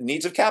for the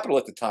needs of capital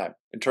at the time,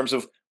 in terms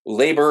of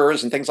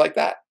laborers and things like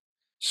that.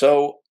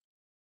 So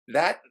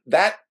that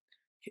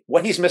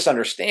what he's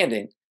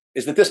misunderstanding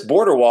is that this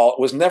border wall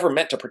was never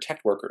meant to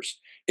protect workers.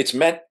 It's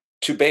meant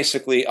to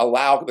basically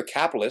allow the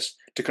capitalists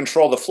to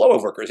control the flow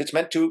of workers. It's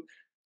meant to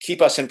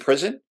keep us in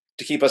prison,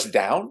 to keep us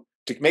down,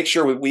 to make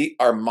sure we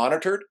are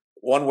monitored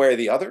one way or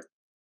the other.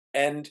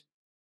 And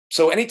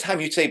so anytime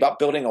you say about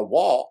building a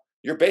wall,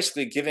 you're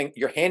basically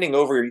you're handing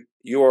over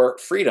your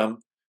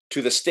freedom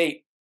to the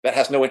state that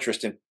has no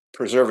interest in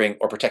preserving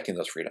or protecting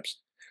those freedoms.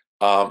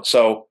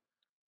 So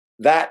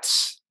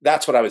that's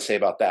what I would say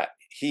about that.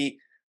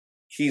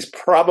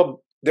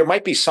 there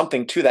might be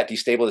something to that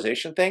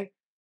destabilization thing,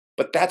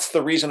 but that's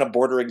the reason a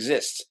border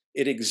exists.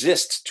 It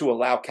exists to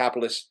allow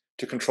capitalists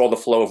to control the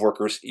flow of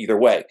workers either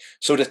way.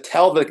 So to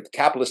tell the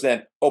capitalists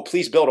then, oh,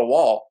 please build a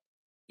wall,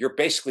 you're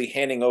basically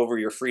handing over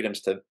your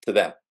freedoms to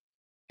them.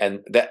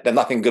 And that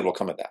nothing good will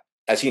come of that,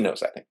 as he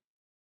knows, I think.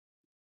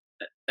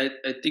 I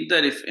think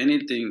that if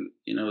anything,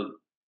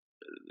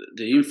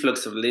 the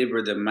influx of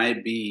labor that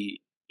might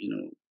be,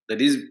 that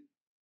is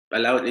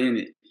allowed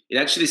in, it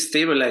actually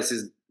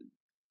stabilizes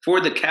for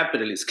the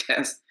capitalist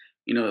class,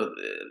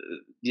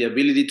 the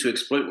ability to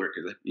exploit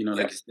workers, like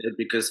you said,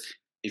 because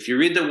if you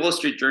read the Wall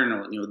Street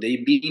Journal,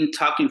 they've been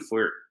talking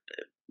for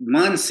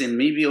months and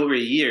maybe over a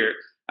year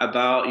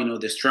about,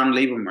 the strong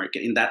labor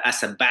market and that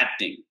as a bad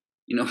thing,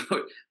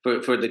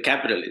 for the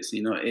capitalists,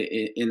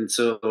 and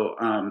so,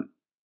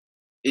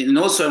 and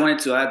also I wanted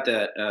to add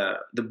that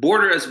the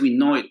border as we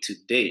know it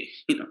today,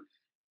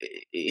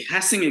 it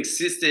hasn't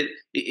existed.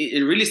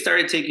 It really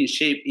started taking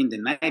shape in the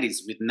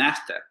 90s with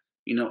NAFTA,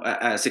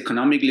 as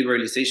economic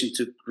liberalization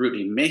took root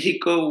in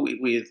Mexico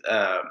with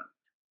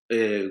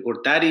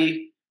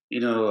Gortari,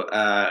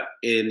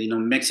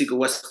 and Mexico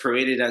was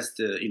paraded as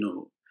the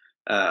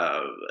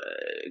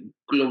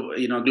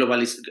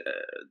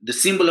the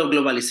symbol of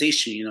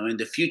globalization, in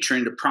the future,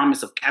 and the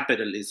promise of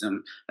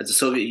capitalism as the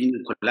Soviet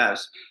Union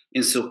collapsed.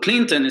 And so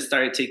Clinton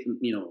started taking,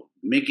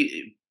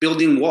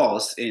 building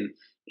walls and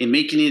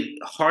making it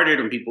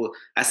harder on people,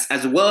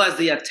 as well as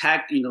they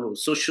attacked,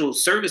 social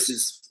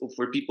services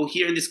for people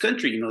here in this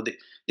country.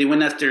 They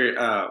went after,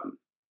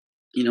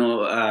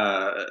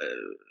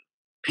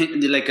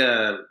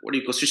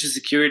 Social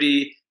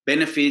Security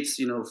benefits,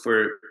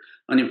 for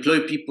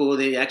unemployed people.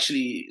 They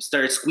actually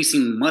started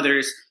squeezing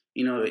mothers,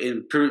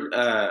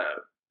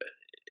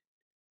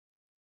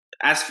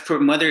 asked for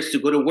mothers to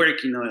go to work,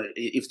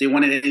 if they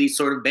wanted any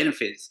sort of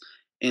benefits.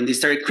 And they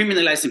started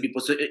criminalizing people.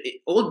 So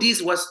all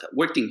this was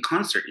worked in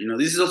concert.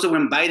 This is also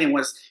when Biden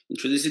was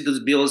introducing those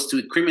bills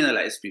to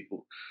criminalize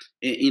people.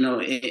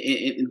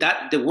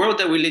 That the world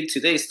that we live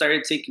today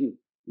started taking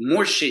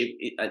more shape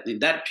in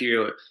that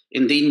period,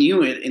 and they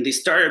knew it, and they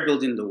started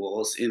building the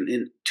walls.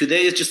 And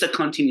today it's just a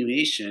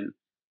continuation.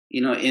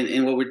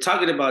 And what we're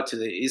talking about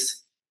today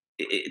is,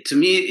 to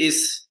me,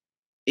 is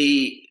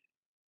a,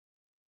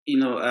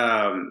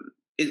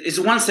 it's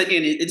once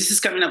again, this is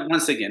coming up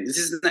once again. This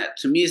is not,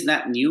 to me, it's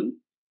not new.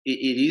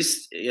 It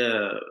is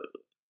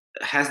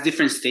has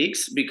different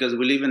stakes because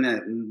we live in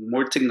a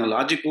more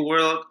technological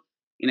world,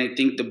 and I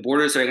think the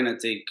borders are going to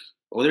take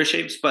other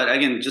shapes. But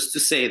again, just to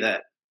say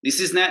that this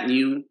is not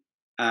new.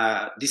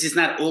 This is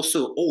not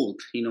also old.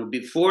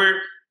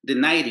 Before the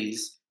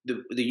 90s,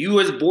 the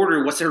U.S.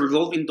 border was a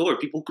revolving door.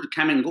 People could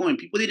come and go, and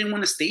people didn't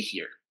want to stay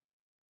here.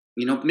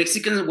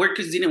 Mexican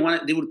workers didn't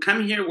want to. They would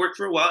come here, work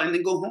for a while, and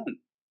then go home.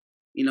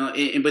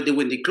 But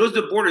when they closed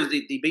the borders,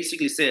 they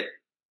basically said,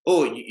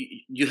 "Oh,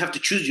 you have to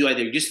choose. You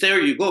either you stay or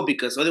you go,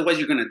 because otherwise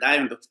you're going to die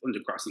on the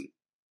crossing."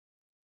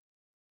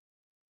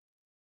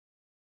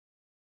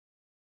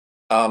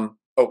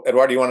 Oh,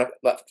 Eduardo, you want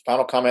to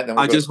final comment? Then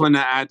I just want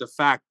to add the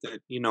fact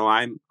that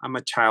I'm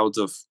a child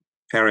of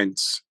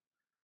parents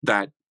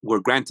that were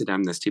granted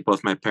amnesty.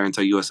 Both my parents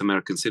are U.S.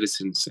 American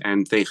citizens,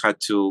 and they had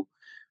to.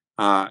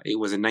 It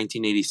was in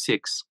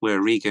 1986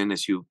 where Reagan,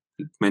 as you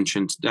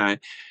mentioned,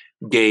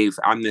 gave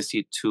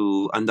amnesty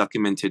to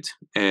undocumented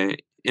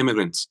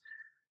immigrants,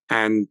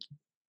 and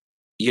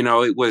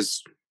it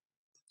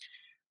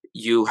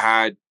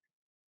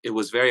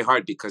was very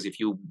hard because if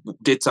you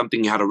did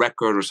something, you had a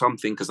record or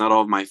something, because not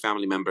all of my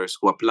family members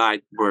who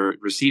applied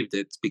received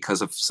it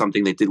because of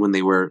something they did when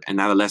they were an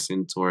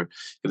adolescent, or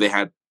if they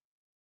had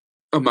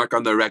a mark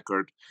on their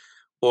record,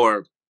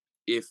 or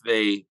if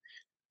they,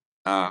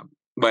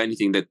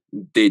 anything that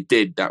they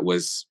did that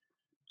was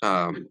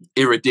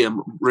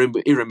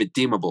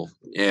irredeemable,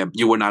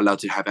 you were not allowed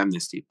to have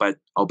amnesty. But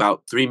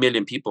about 3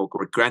 million people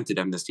were granted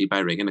amnesty by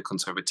Reagan, a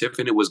conservative,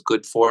 and it was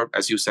good for,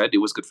 as you said, it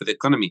was good for the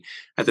economy.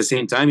 At the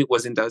same time, it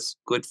wasn't as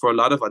good for a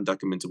lot of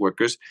undocumented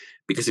workers,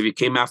 because if you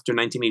came after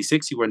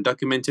 1986, you were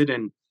undocumented,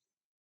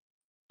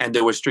 and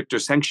there were stricter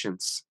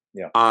sanctions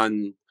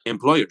on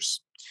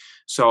employers.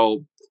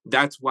 So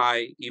that's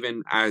why,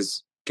 even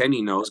as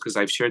Kenny knows, because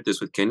I've shared this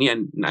with Kenny,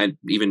 and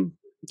even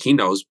he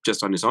knows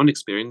just on his own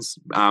experience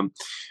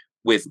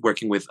with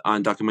working with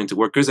undocumented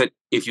workers, that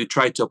if you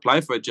try to apply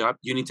for a job,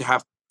 you need to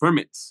have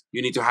permits,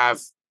 you need to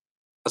have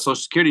a social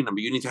security number,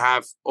 you need to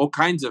have all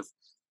kinds of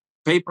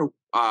paper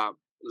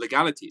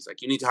legalities, like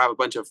you need to have a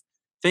bunch of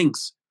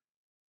things.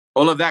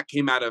 All of that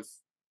came out of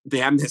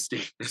the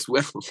amnesty as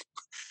well,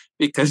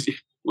 because it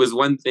was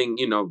one thing,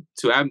 to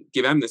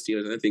give amnesty,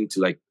 was another thing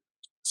to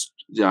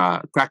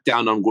crack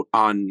down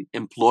on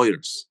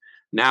employers.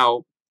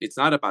 Now it's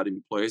not about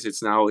employers. It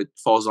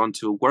falls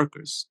onto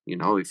workers.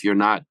 If you're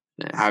not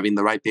having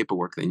the right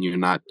paperwork, then you're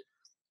going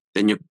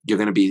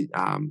to be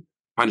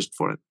punished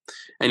for it.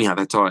 Anyhow,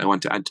 that's all I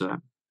want to add to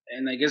that.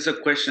 And I guess a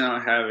question I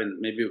have,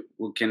 and maybe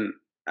we can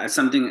add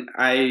something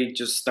I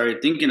just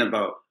started thinking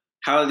about.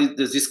 How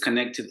does this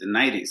connect to the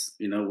 90s?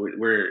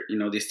 Where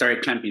they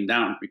started clamping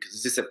down, because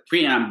this is a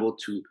preamble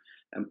to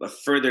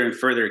further and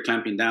further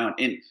clamping down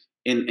in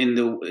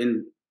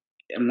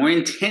a more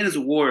intense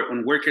war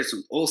on workers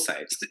on all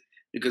sides,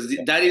 because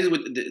that is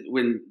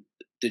when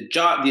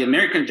the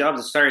American jobs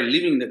that started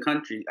leaving the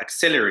country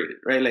accelerated,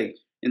 right? Like,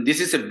 and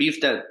this is a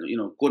beef that,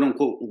 quote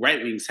unquote, right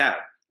wingers have,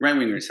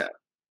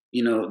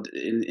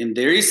 and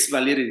there is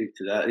validity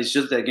to that. It's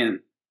just that, again,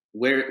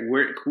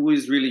 who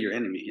is really your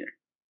enemy here?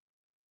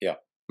 Yeah.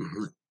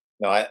 Mm-hmm.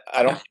 No, I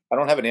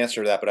don't have an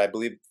answer to that, but I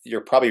believe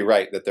you're probably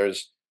right that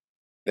there's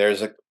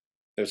a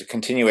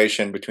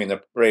continuation between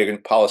the Reagan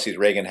policies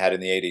Reagan had in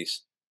the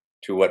 80s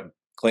to what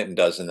Clinton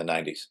does in the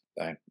 90s.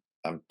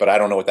 But I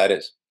don't know what that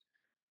is.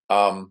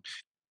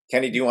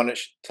 Kenny, do you want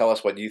to tell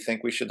us what you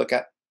think we should look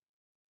at?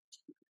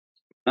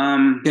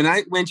 Can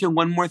I mention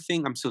one more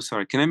thing? I'm so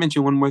sorry. Can I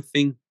mention one more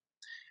thing?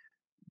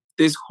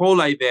 This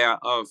whole idea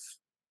of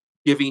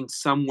giving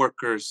some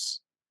workers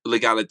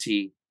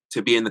legality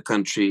to be in the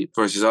country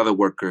versus other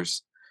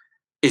workers,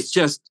 it's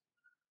just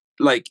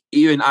like,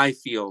 even I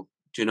feel,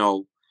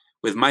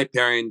 with my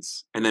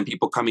parents and then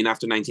people coming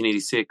after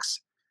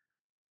 1986,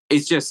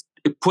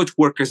 it puts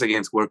workers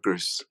against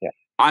workers. Yeah.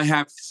 I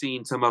have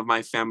seen some of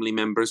my family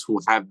members who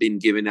have been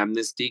given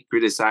amnesty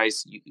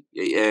criticize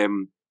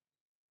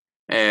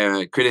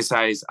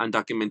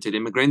undocumented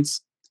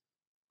immigrants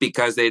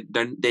because they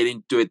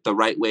didn't do it the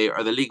right way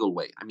or the legal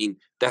way. I mean,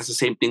 that's the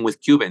same thing with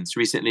Cubans.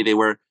 Recently, they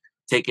were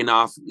taken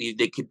off.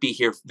 They could be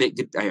here.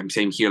 I'm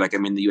saying here like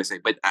I'm in the USA,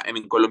 but I'm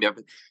in Colombia.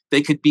 But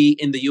they could be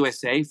in the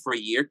USA for a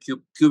year.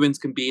 Cubans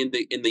can be in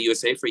the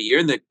USA for a year,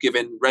 and they're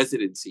given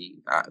residency.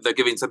 They're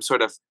given some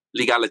sort of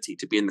legality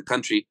to be in the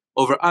country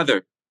over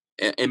other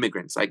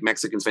immigrants like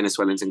Mexicans,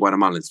 Venezuelans, and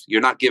Guatemalans. You're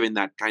not given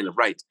that kind of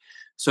right.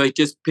 So it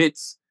just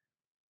pits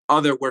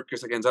other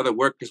workers against other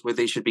workers, where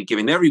they should be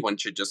given. Everyone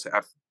should just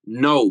have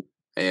no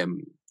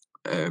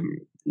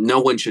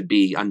one should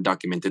be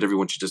undocumented.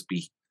 Everyone should just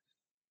be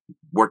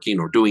working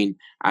or doing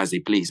as they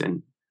please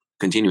and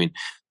continuing.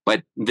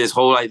 But this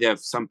whole idea of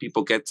some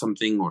people get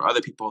something or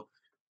other people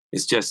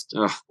is just,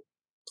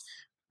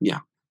 yeah.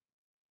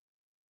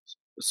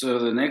 So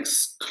the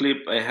next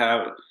clip I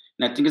have,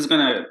 and I think it's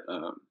going to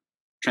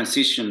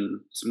transition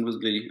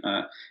smoothly,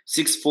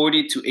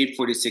 640 to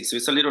 846. So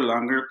it's a little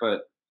longer,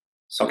 but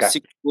so okay.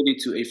 640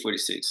 to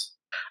 846.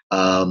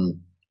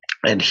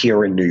 And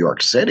here in New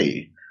York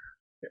City,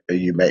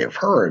 you may have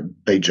heard,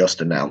 they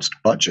just announced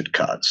budget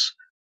cuts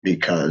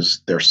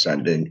because they're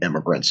sending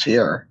immigrants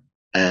here.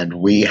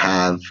 And we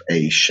have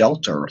a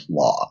shelter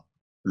law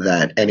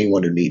that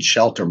anyone who needs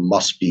shelter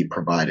must be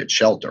provided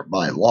shelter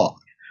by law.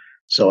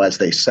 So as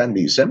they send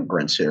these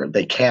immigrants here,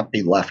 they can't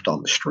be left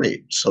on the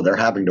street. So they're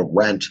having to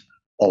rent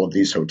all of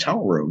these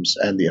hotel rooms.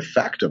 And the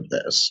effect of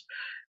this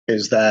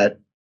is that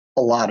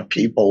a lot of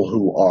people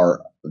who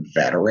are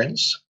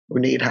veterans who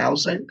need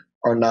housing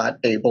are not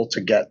able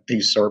to get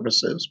these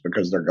services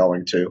because they're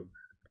going to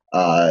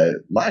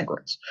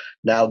migrants.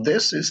 Now,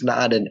 this is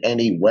not in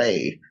any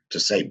way to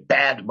say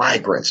bad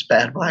migrants.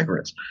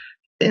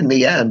 In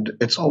the end,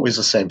 it's always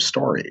the same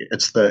story.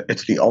 It's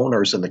the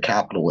owners and the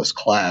capitalist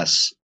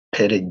class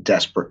pitting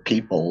desperate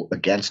people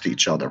against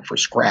each other for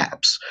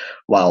scraps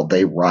while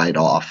they ride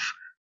off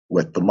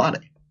with the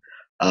money.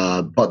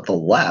 But the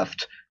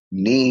left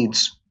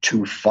needs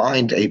to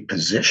find a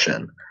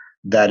position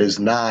that is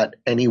not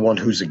anyone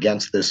who's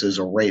against this is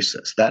a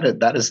racist.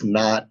 That is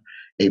not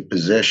a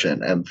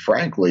position. And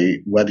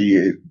frankly, whether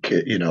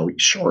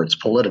sure, it's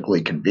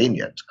politically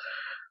convenient.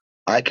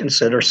 I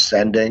consider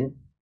sending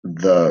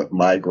the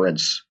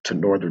migrants to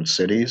northern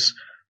cities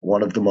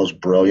one of the most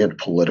brilliant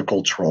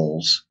political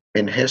trolls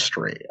in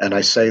history. And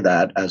I say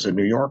that as a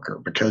New Yorker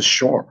because,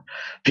 sure,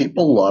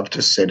 people love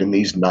to sit in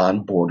these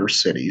non-border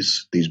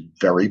cities, these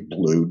very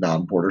blue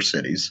non-border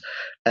cities,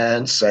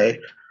 and say,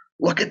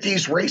 look at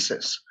these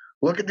racists.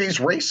 Look at these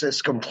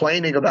racists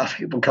complaining about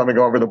people coming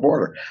over the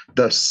border.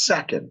 The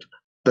second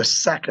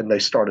they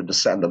started to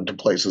send them to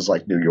places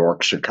like New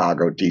York,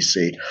 Chicago,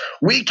 D.C.,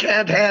 we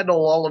can't handle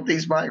all of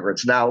these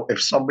migrants. Now,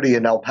 if somebody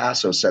in El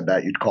Paso said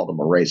that, you'd call them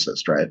a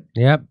racist, right?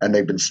 Yep. And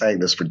they've been saying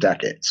this for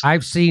decades.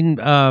 I've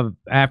seen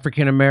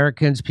African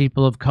Americans,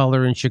 people of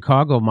color in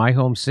Chicago, my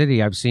home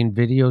city. I've seen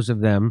videos of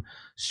them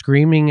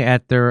screaming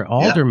at their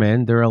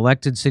aldermen, their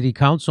elected city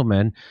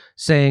councilmen,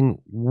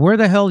 saying, where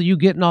the hell are you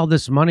getting all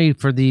this money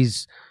for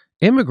these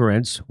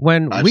immigrants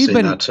when we've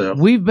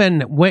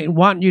been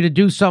wanting you to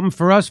do something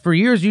for us for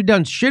years? You've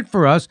done shit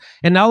for us,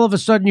 and all of a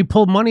sudden you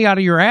pull money out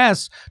of your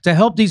ass to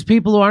help these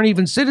people who aren't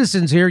even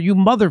citizens here, you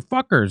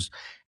motherfuckers.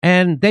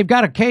 And they've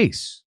got a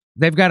case.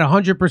 They've got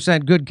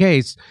 100% good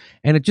case.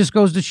 And it just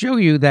goes to show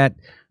you that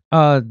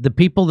the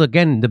people,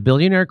 again, the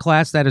billionaire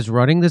class that is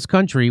running this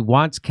country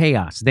wants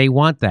chaos. They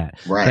want that.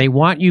 Right. They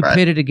want you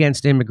pitted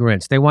against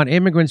immigrants. They want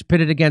immigrants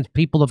pitted against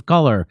people of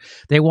color.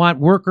 They want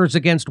workers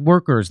against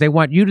workers. They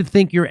want you to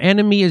think your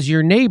enemy is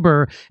your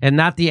neighbor and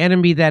not the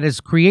enemy that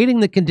is creating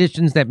the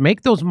conditions that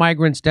make those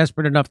migrants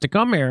desperate enough to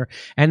come here.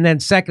 And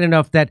then second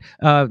enough, that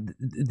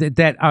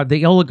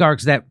the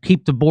oligarchs that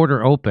keep the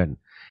border open.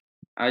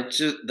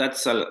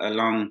 That's a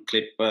long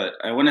clip, but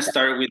I want to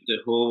start with the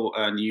whole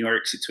New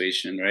York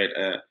situation, right?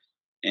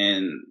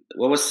 And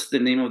what was the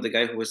name of the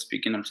guy who was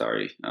speaking? I'm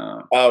sorry.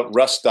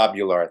 Russ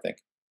Dobular, I think.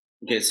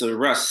 Okay, so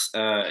Russ,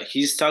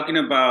 he's talking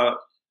about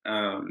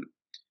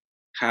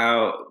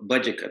how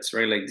budget cuts,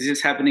 right? Like this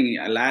is happening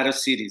in a lot of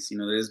cities.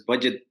 There's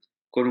budget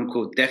quote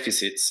unquote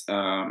deficits.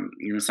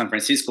 San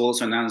Francisco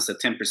also announced a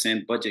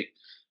 10% budget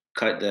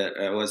cut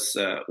that was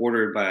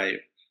ordered by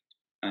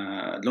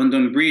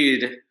London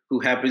Breed, who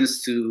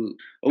happens to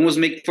almost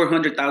make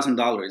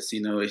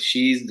 $400,000.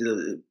 She's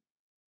the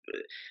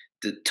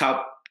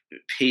top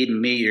paid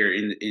mayor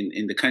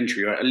in the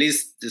country, or at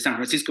least the San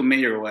Francisco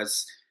mayor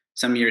was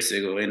some years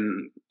ago,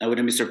 and I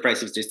wouldn't be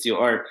surprised if they still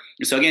are.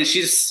 So again,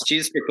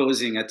 she's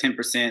proposing a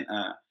 10%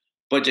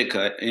 budget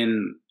cut,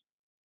 and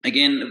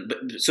again,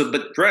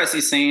 but Russ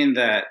is saying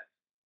that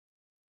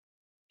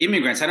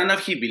immigrants. I don't know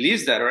if he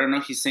believes that, or I don't know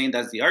if he's saying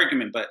that's the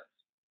argument, but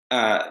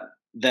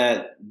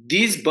that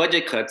these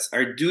budget cuts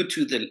are due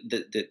to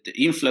the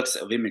influx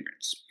of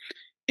immigrants.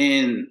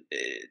 And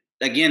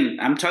again,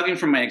 I'm talking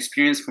from my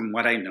experience, from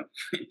what I know.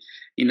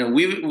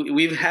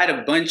 We've had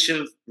a bunch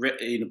of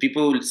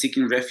people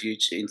seeking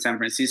refuge in San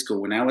Francisco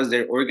when I was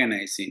there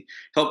organizing,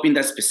 helping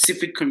that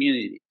specific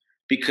community.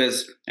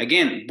 Because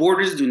again,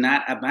 borders do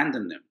not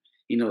abandon them.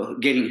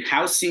 Getting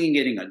housing,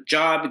 getting a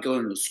job,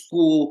 going to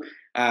school,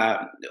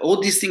 all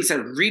these things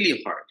are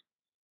really hard.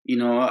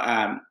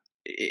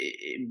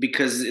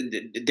 Because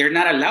they're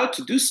not allowed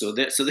to do so.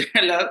 So they're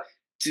allowed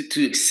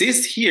to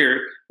exist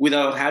here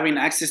without having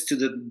access to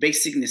the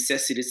basic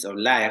necessities of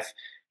life,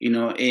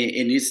 and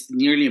it's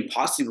nearly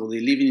impossible. They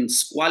live in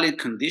squalid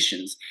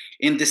conditions.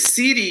 And the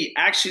city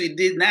actually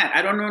did not.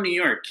 I don't know New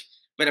York,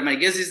 but my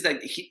guess is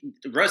that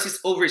Russ is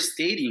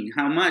overstating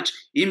how much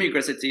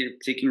immigrants are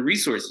taking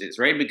resources,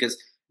 right? Because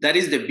that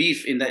is the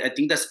beef, and I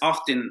think that's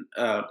often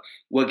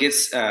what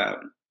gets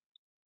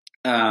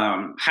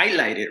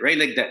highlighted, right?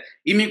 Like that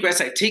immigrants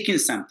are taking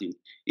something.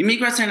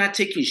 Immigrants are not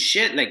taking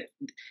shit. Like,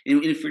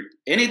 if for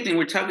anything,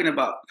 we're talking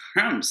about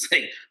crumbs.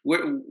 Like,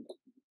 we're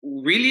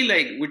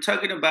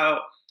talking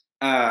about.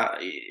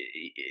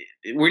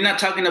 We're not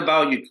talking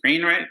about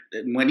Ukraine, right?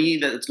 The money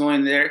that's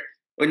going there.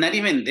 We're not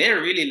even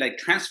there, really. Like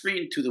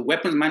transferring to the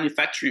weapons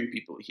manufacturing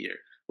people here,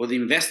 or the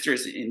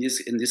investors in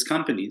these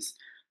companies.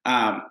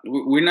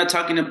 We're not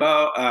talking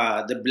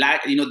about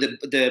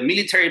the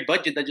military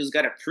budget that just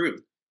got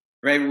approved.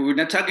 Right, we're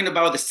not talking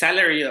about the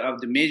salary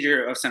of the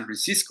mayor of San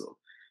Francisco.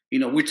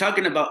 We're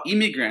talking about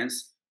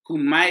immigrants who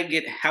might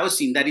get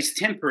housing that is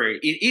temporary.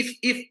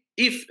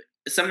 If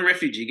some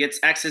refugee gets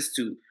access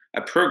to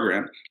a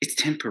program, it's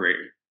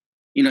temporary.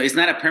 It's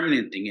not a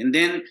permanent thing. And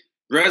then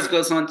Russ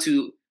goes on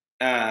to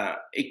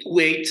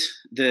equate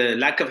the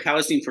lack of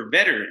housing for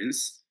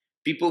veterans,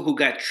 people who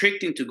got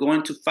tricked into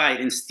going to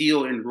fight and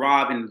steal and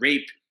rob and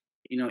rape,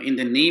 in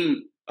the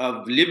name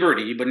of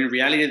liberty, but in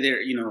reality,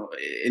 they're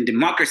in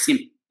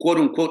democracy, quote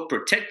unquote,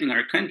 protecting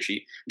our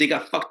country. They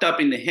got fucked up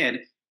in the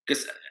head.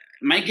 Because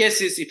my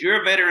guess is, if you're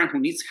a veteran who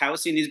needs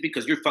housing, is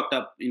because you're fucked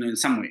up, in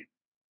some way.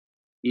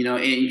 And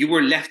you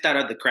were left out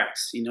of the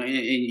cracks. And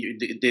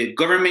the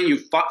government you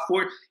fought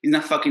for is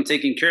not fucking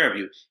taking care of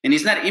you. And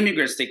it's not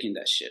immigrants taking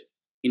that shit.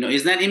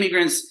 It's not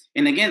immigrants.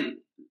 And again,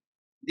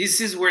 this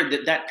is where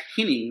that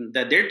pinning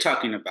that they're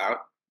talking about,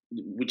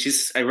 which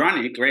is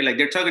ironic, right? Like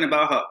they're talking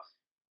about how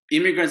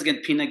immigrants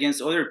get pinned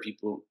against other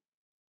people.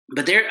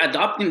 But they're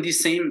adopting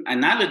this same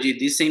analogy,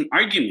 these same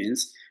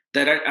arguments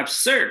that are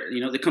absurd.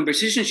 The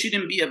conversation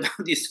shouldn't be about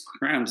these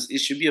crimes. It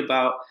should be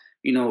about,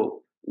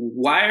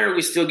 why are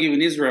we still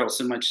giving Israel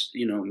so much,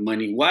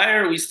 money? Why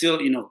are we still,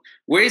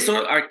 where is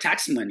our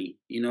tax money,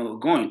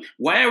 going?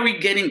 Why are we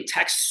getting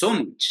taxed so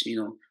much?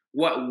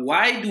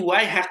 Why do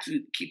I have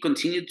to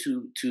continue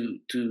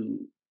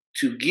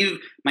to give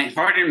my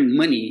hard-earned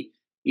money?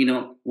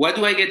 Why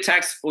do I get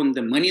taxed on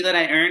the money that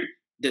I earn?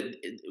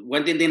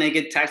 What then I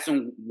get taxed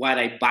on what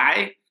I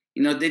buy,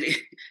 and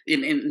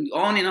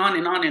on and on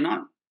and on and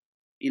on,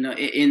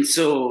 and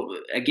so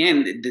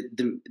again,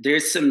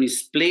 there's some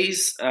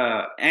misplaced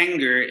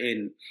anger,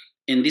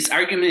 and this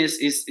argument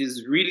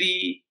is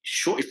really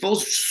short. It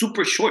falls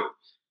super short.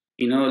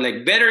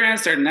 Like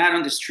veterans are not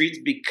on the streets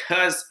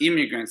because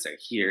immigrants are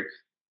here.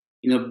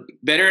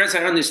 Veterans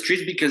are on the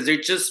streets because they're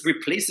just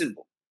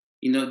replaceable.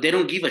 They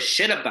don't give a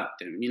shit about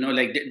them.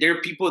 Like there are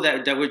people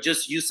that were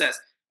just used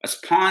as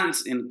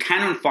pawns and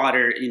cannon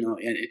fodder,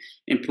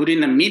 and put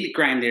in a meat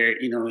grinder,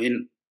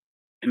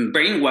 and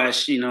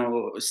brainwash,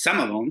 some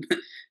of them.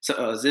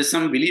 So there's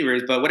some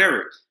believers, but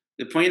whatever.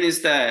 The point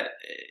is that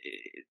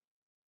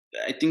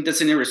I think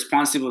that's an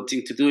irresponsible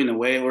thing to do, in a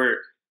way where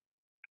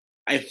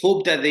I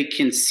hope that they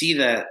can see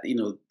that,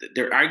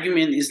 their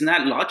argument is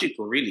not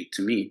logical, really,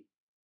 to me.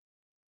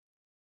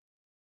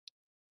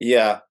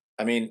 Yeah,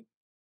 I mean,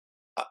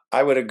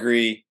 I would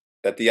agree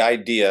that the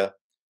idea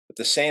that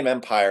the same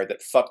empire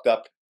that fucked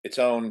up its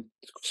own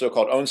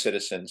so-called own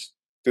citizens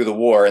through the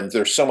war, and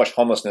there's so much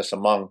homelessness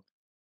among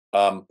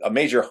a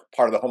major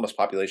part of the homeless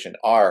population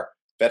are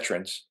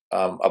veterans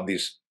of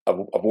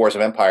wars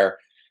of empire,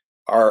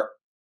 are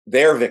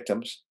their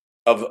victims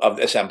of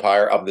this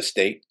empire, of the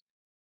state,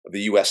 of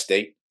the U.S.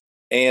 state.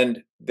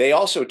 And they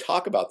also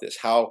talk about this,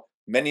 how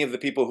many of the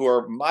people who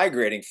are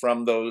migrating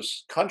from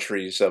those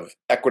countries of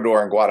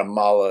Ecuador and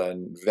Guatemala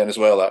and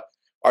Venezuela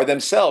are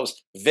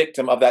themselves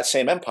victim of that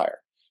same empire.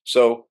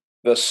 So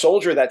the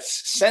soldier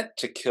that's sent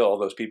to kill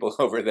those people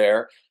over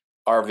there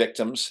are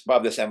victims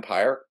of this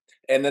empire.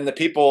 And then the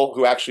people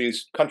who actually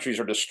countries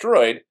are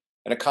destroyed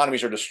and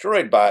economies are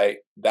destroyed by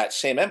that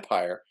same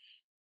empire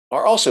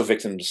are also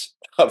victims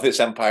of this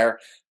empire.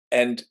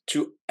 And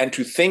to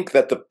think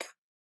that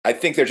I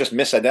think they're just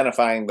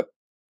misidentifying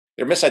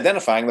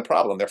the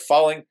problem. They're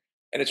falling,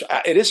 and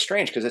it is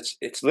strange because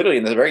it's literally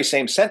in the very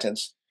same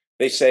sentence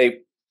they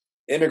say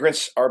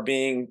immigrants are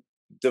being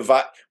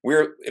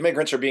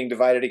immigrants are being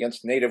divided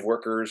against native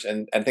workers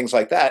and things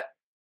like that,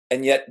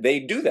 and yet they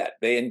do that.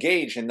 They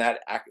engage in that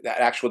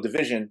actual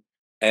division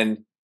and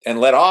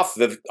let off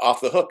the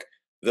hook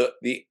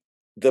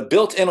the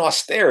built-in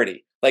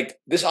austerity, like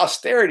this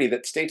austerity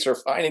that states are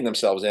finding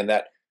themselves in,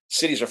 that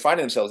cities are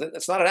finding themselves in.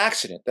 It's not an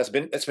accident. That's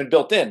been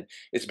built in.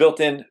 It's built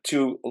in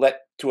to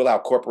allow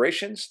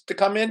corporations to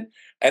come in,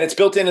 and it's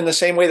built in the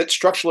same way that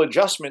structural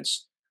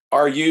adjustments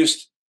are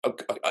used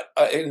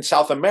in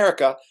South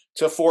America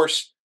to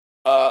force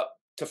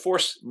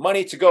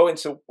money to go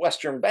into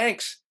Western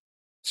banks,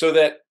 so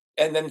that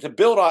and then to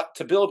build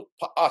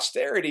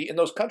austerity in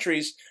those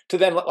countries to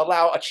then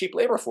allow a cheap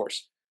labor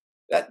force.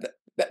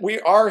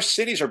 Our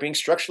cities are being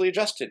structurally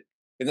adjusted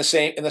in the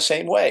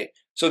same way.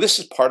 So this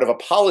is part of a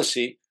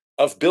policy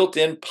of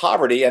built-in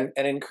poverty and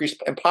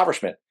increased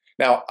impoverishment.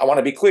 Now, I want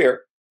to be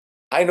clear.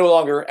 I no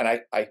longer, and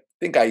I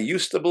think I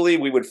used to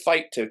believe we would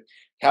fight to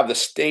have the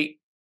state,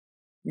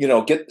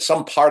 get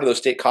some part of those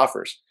state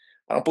coffers.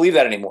 I don't believe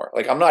that anymore.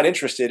 Like, I'm not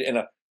interested in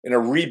a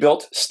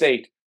rebuilt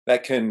state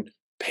that can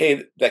pay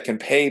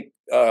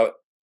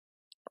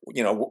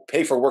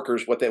for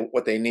workers what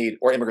they need,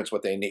 or immigrants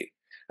what they need.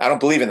 I don't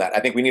believe in that.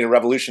 I think we need a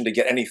revolution to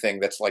get anything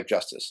that's like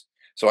justice.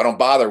 So I don't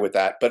bother with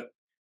that. But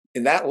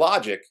in that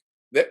logic,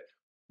 that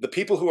the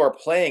people who are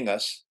playing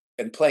us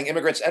and playing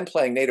immigrants and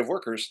playing native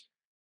workers,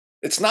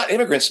 it's not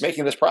immigrants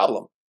making this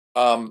problem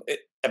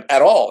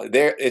at all.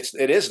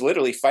 It is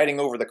literally fighting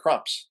over the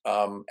crumbs,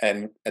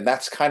 and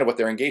that's kind of what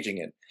they're engaging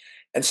in.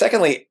 And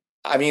secondly,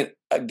 I mean,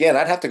 again,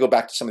 I'd have to go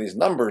back to some of these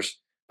numbers,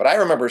 but I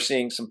remember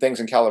seeing some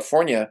things in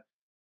California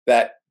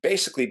that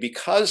basically,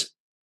 because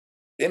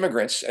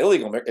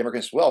illegal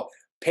immigrants,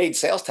 paid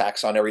sales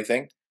tax on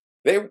everything,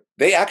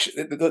 they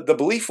actually, the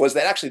belief was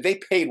that actually they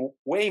paid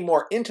way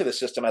more into the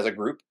system as a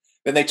group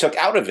than they took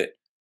out of it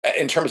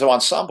in terms of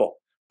ensemble.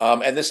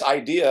 And this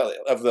idea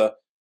of the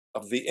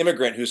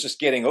immigrant who's just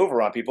getting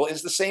over on people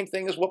is the same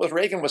thing as what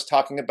Reagan was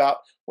talking about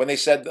when they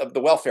said of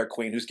the welfare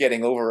queen who's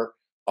getting over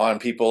on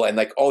people, and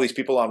like all these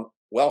people on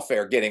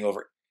welfare getting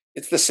over.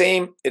 It's the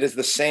same. It is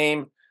the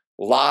same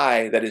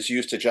lie that is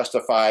used to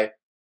justify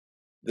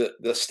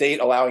the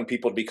state allowing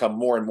people to become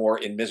more and more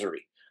in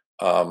misery,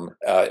 and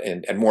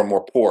more and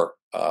more poor,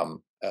 and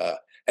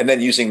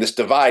then using this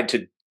divide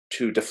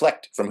to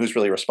deflect from who's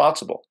really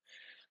responsible.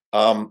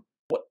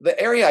 The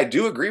area I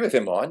do agree with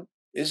him on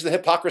is the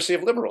hypocrisy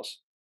of liberals.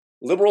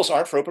 Liberals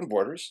aren't for open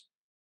borders,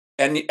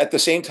 and at the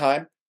same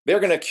time, they're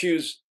going to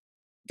accuse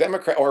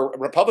Democrat or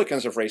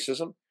Republicans of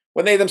racism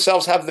when they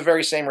themselves have the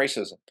very same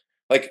racism.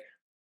 Like,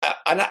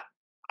 I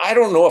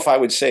don't know if I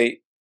would say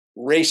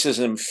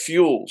racism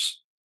fuels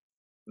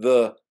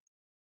the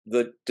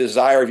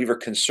desire of either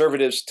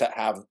conservatives to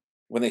have,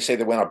 when they say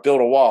they want to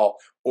build a wall,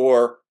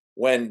 or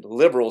when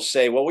liberals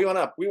say, well, we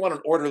want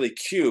an orderly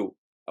queue,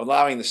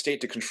 allowing the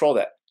state to control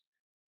that.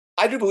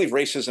 I do believe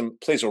racism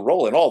plays a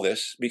role in all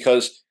this,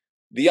 because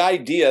the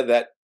idea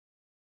that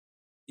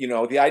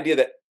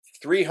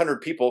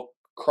 300 people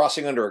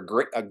crossing under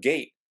a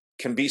gate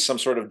can be some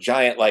sort of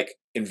giant like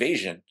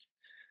invasion.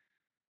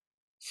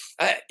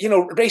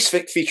 Race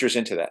features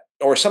into that,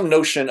 or some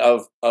notion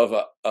of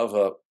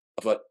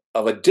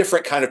a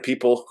different kind of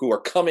people who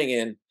are coming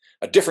in,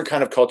 a different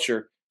kind of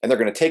culture, and they're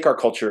going to take our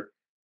culture.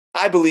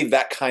 I believe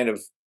that kind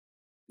of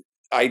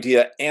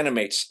idea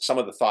animates some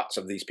of the thoughts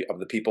of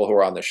the people who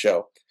are on the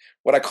show.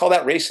 Would I call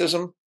that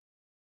racism?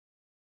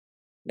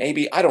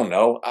 Maybe. I don't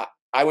know.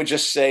 I would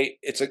just say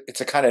it's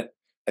a kind of,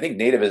 I think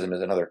nativism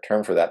is another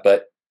term for that,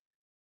 but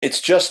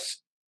it's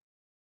just,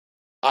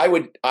 I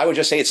would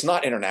just say it's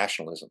not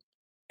internationalism.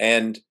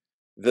 And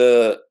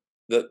the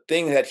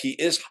thing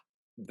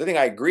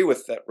I agree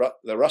with that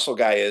the Russell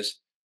guy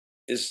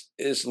is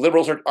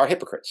liberals are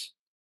hypocrites,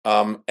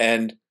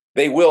 and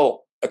they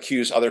will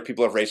accuse other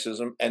people of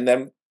racism, and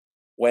then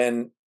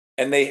and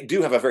they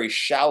do have a very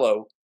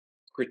shallow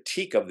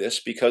critique of this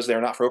because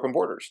they're not for open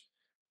borders.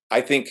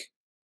 I think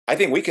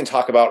we can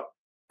talk about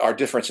our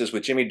differences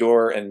with Jimmy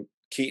Dore and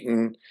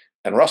Keaton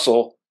and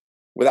Russell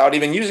without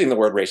even using the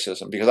word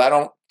racism, because I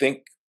don't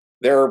think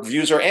their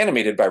views are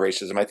animated by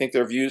racism. I think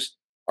their views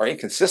are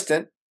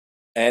inconsistent,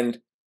 and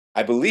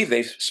I believe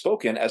they've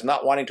spoken as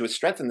not wanting to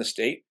strengthen the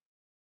state,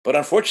 but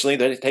unfortunately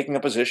they're taking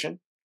a position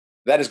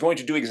that is going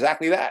to do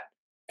exactly that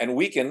and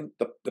weaken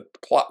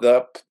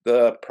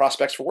the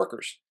prospects for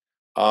workers.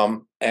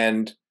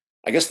 And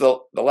I guess the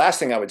last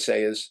thing I would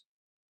say is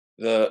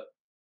that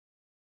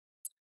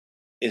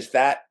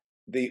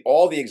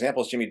all the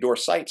examples Jimmy Dore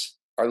cites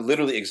are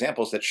literally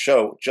examples that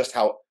show just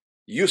how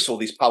useful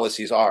these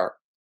policies are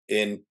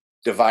in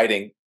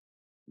dividing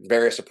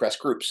various oppressed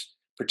groups,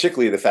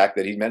 particularly the fact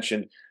that he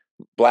mentioned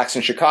blacks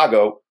in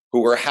Chicago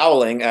who were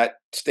howling at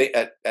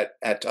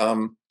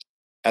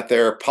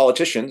their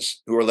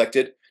politicians who were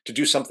elected to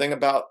do something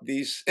about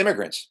these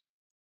immigrants.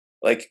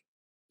 Like,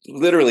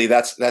 literally,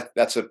 that's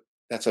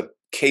a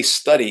case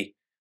study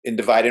in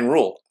divide and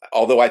rule.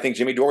 Although I think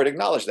Jimmy Dore would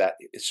acknowledge that.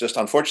 It's just,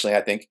 unfortunately,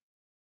 I think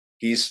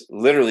he's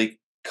literally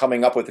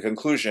coming up with a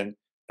conclusion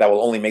that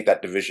will only make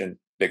that division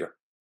bigger.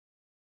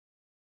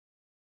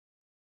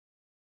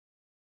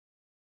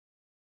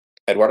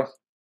 Eduardo?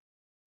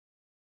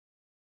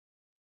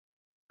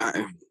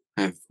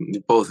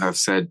 Both have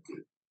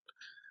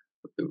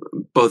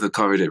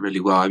covered it really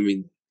well. I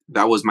mean,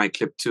 that was my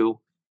clip too.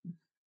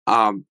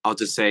 I'll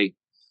just say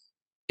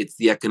it's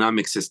the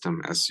economic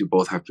system, as you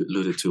both have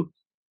alluded to.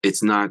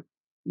 It's not,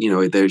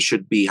 there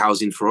should be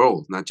housing for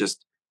all, not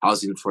just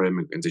housing for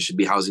immigrants. There should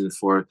be housing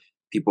for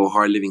people who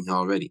are living here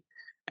already.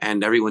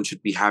 And everyone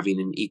should be having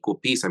an equal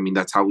piece. I mean,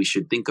 that's how we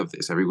should think of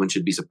this. Everyone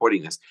should be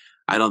supporting this.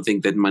 I don't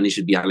think that money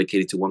should be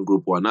allocated to one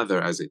group or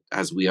another, as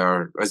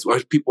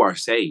people are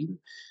saying,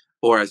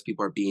 or as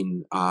people are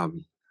being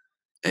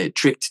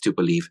tricked to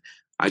believe.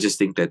 I just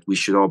think that we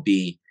should all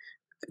be.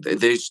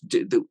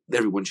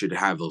 Everyone should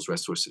have those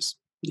resources.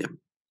 Yeah.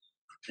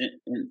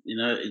 And,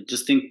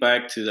 just think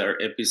back to our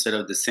episode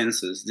of the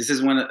census. This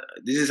is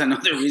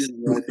another reason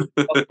why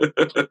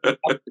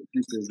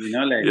census,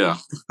 yeah.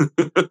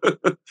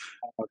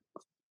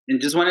 And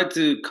just wanted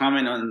to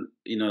comment on,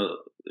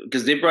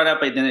 because they brought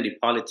up identity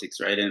politics,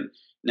 right? And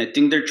I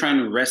think they're trying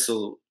to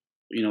wrestle,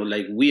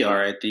 like we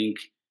are, I think,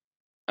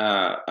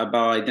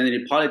 about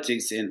identity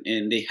politics,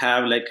 and they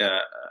have like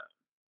a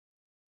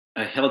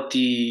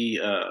healthy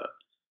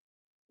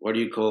what do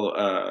you call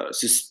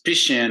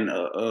suspicion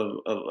of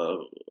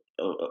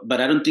but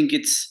I don't think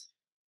it's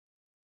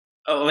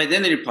of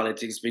identity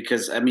politics,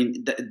 because I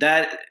mean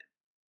that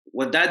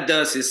what that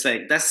does is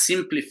like that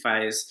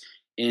simplifies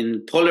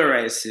and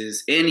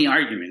polarizes any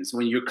arguments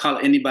when you call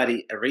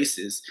anybody a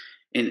racist,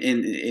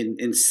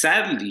 and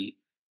sadly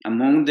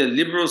among the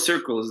liberal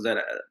circles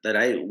that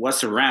I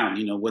was around,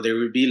 whether it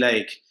would be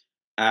like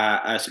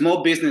a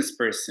small business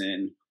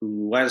person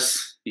who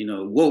was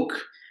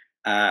woke,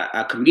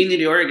 a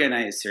community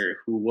organizer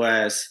who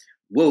was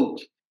woke,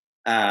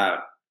 they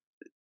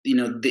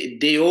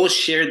all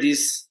share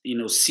this,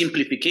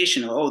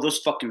 simplification of, those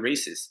fucking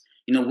racists.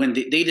 When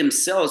they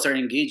themselves are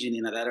engaging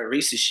in a lot of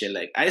racist shit.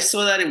 Like, I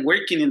saw that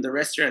working in the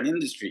restaurant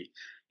industry.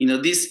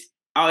 This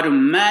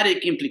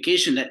automatic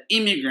implication that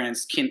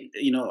immigrants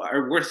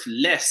are worth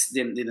less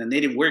than a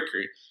native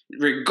worker,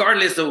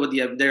 regardless of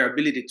their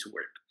ability to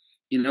work.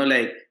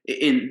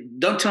 And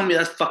don't tell me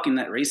that's fucking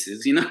not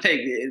racist.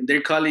 Like, they're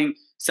calling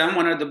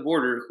someone at the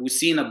border who's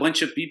seen a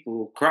bunch of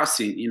people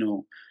crossing,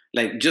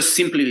 like just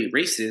simply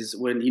racist,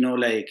 when,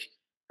 like,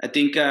 I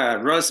think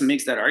Russ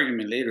makes that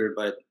argument later,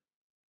 but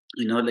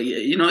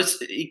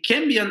it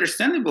can be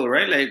understandable,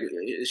 right? Like,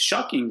 it's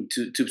shocking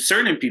to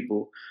certain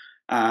people,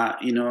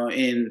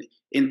 and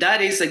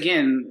that is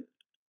again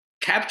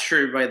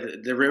captured by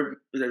the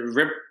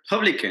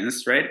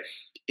Republicans, right?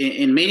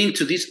 And made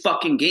into this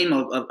fucking game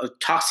of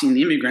tossing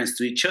immigrants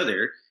to each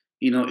other,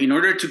 in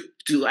order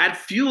to add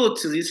fuel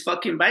to this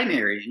fucking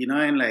binary,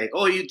 and like,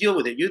 oh, you deal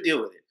with it,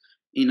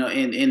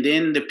 and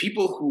then the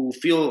people who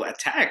feel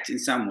attacked in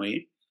some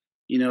way,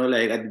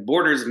 like at the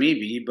borders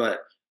maybe,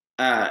 but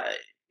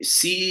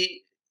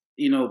see,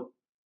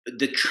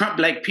 the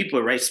Trump-like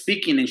people, right,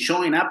 speaking and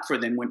showing up for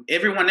them when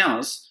everyone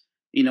else,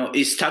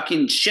 is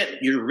talking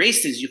shit. You're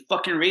racist. You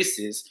fucking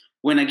racist.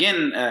 When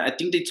again, I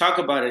think they talk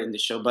about it in the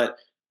show,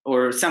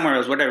 or somewhere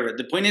else, whatever.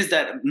 The point is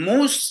that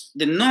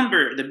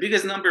the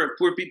biggest number of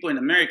poor people in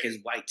America is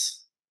white.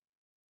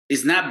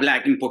 It's not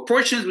black. In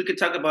proportions, we could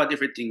talk about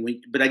different things.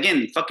 But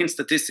again, fucking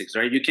statistics,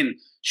 right? You can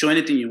show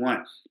anything you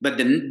want. But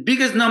the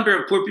biggest number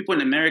of poor people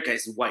in America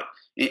is white.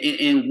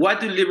 And what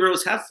do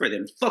liberals have for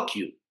them? Fuck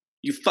you.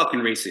 You fucking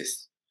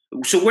racist.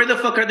 So where the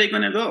fuck are they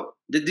going to go?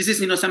 This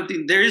is,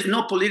 something, there is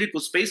no political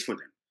space for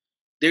them.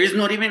 There is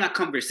not even a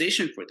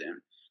conversation for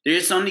them. There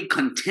is only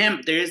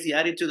contempt. There is the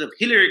attitude of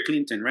Hillary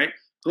Clinton, right?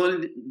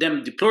 Calling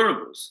them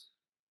deplorables.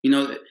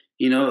 And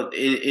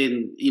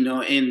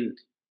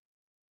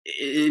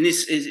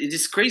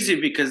it's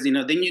crazy because,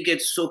 then you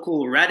get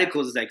so-called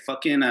radicals like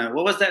fucking,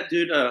 what was that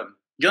dude?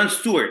 Jon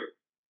Stewart,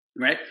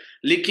 right?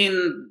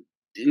 Licking,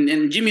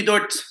 and Jimmy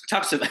Dore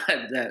talks about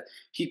that.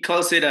 He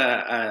calls it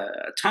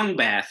a tongue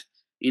bath,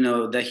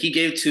 that he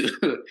gave to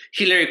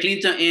Hillary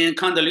Clinton and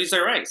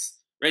Condoleezza Rice,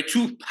 right?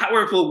 Two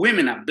powerful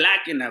women, a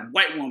black and a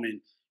white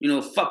woman,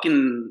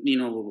 fucking,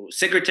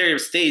 Secretary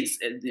of States,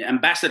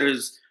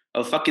 ambassadors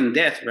of fucking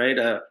death, right?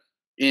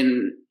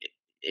 And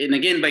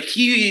again, but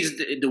he is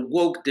the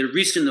woke, the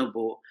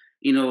reasonable,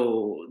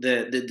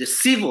 the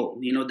civil,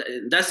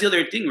 that's the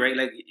other thing, right?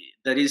 Like,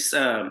 that is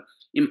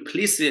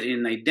implicit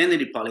in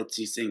identity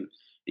politics and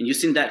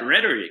using that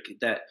rhetoric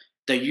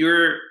that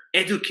you're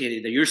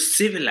educated, that you're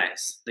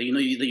civilized, that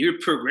that you're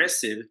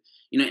progressive,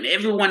 and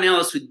everyone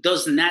else who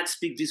does not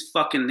speak this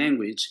fucking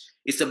language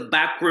is a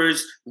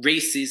backwards,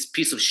 racist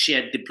piece of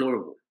shit,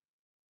 deplorable.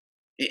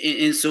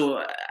 And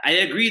so I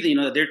agree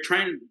that, they're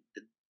trying.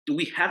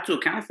 We have to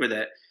account for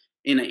that,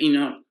 and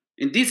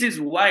this is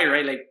why,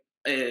 right? Like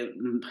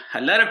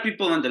a lot of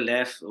people on the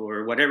left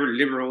or whatever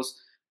liberals,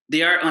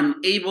 they are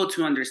unable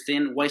to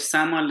understand why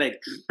someone like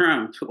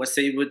Trump was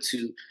able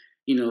to,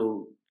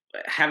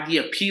 have the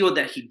appeal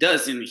that he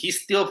does, and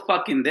he's still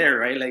fucking there,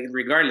 right? Like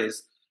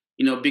regardless,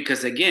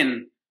 because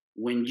again,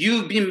 when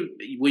you're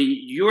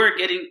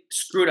getting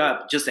screwed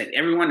up just like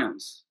everyone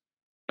else,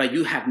 but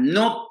you have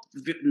no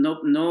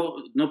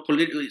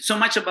political, so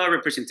much about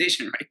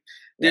representation, right?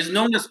 There's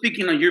no one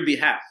speaking on your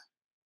behalf,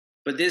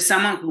 but there's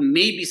someone who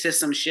maybe says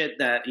some shit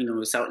that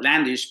is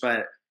outlandish,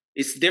 but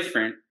it's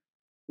different.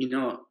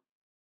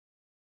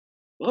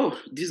 Oh,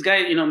 this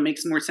guy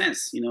makes more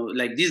sense.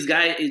 Like this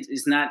guy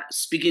is not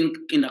speaking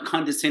in a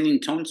condescending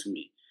tone to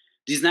me.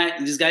 This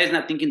guy is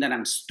not thinking that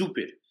I'm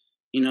stupid.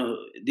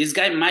 This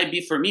guy might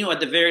be, for me, or at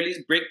the very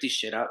least, break this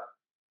shit up.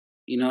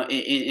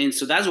 And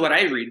so that's what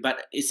I read,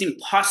 but it's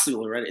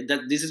impossible, right?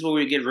 That this is where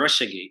we get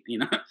Russiagate,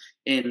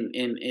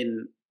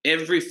 and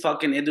every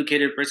fucking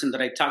educated person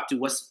that I talked to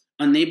was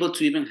unable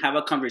to even have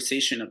a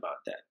conversation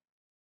about that,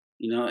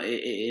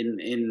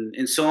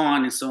 and so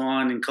on and so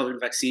on, and COVID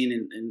vaccine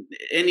and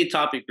any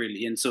topic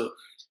really. And so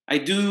I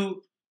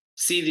do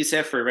see this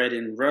effort, right,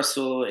 in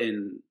Russell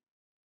and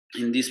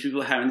these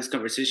people having this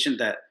conversation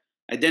that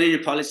identity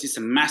policy is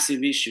a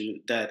massive issue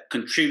that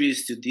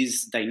contributes to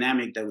this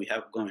dynamic that we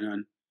have going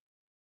on.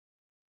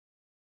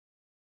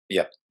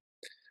 Yeah.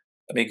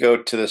 Let me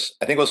go to this.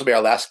 I think this will be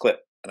our last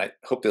clip, and I'm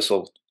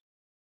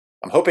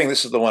hoping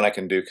this is the one I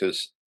can do,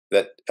 because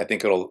I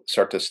think it'll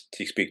start to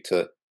speak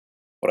to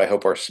what I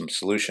hope are some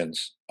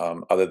solutions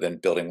other than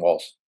building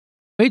walls.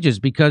 Wages,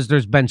 because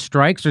there's been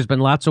strikes. There's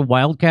been lots of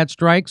wildcat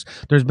strikes.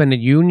 There's been a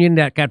union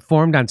that got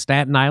formed on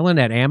Staten Island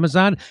at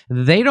Amazon.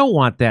 They don't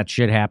want that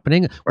shit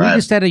happening. Right. We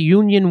just had a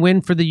union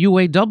win for the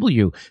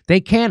UAW. They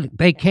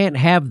can't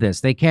have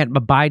this. They can't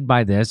abide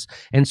by this.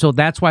 And so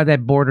that's why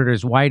that border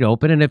is wide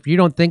open. And if you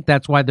don't think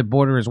that's why the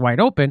border is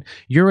wide open,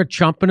 you're a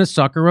chump and a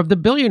sucker of the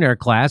billionaire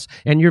class,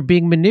 and you're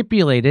being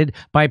manipulated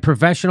by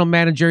professional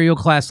managerial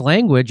class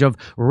language of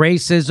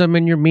racism,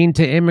 and you're mean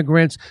to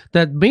immigrants.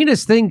 The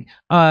meanest thing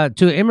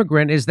to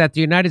immigrant is that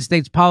the United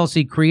States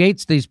policy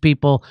creates these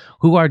people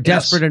who are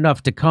desperate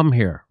enough to come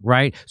here,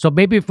 right? So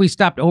maybe if we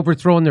stopped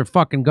overthrowing their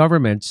fucking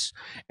governments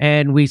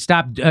and we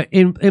stopped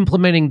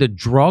implementing the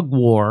drug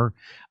war,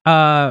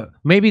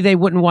 maybe they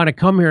wouldn't want to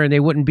come here and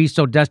they wouldn't be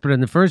so desperate in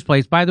the first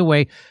place. By the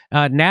way,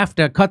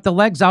 NAFTA cut the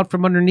legs out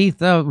from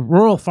underneath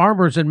rural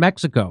farmers in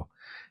Mexico.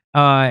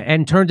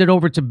 And turned it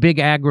over to big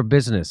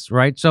agribusiness,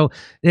 right? So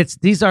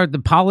these are the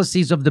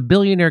policies of the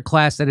billionaire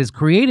class that is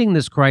creating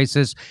this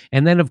crisis.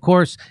 And then, of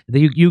course,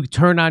 you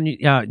turn on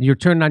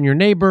your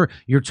neighbor,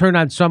 you turn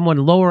on someone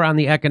lower on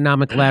the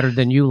economic ladder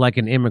than you, like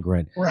an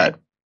immigrant, right?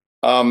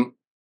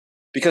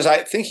 Because I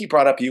think he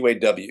brought up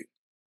UAW,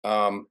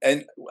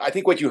 and I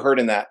think what you heard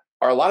in that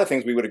are a lot of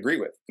things we would agree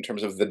with in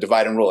terms of the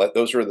divide and rule.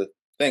 Those are the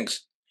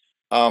things.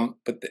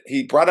 But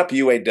he brought up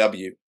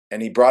UAW,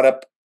 and he brought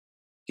up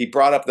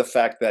the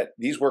fact that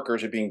these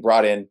workers are being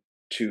brought in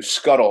to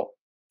scuttle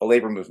a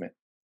labor movement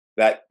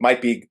that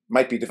might be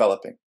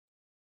developing.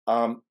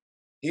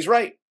 He's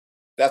right.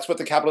 That's what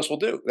the capitalists will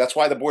do. That's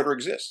why the border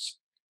exists.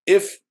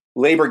 If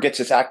labor gets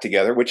its act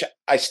together, which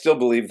I still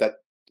believe that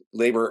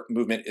labor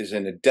movement is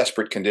in a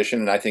desperate condition,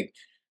 and I think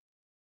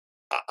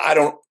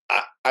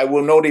I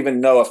will not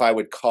even know if I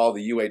would call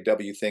the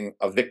UAW thing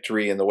a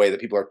victory in the way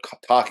that people are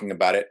talking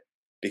about it,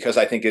 because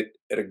I think it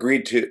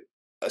agreed to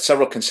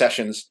several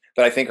concessions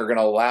that I think are going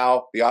to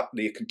allow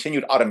the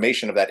continued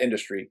automation of that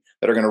industry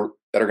that are going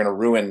to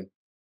ruin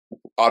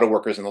auto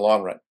workers in the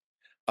long run.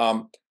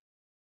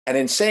 And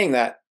in saying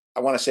that, I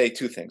want to say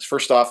two things.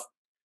 First off,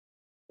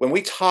 when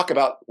we talk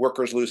about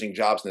workers losing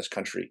jobs in this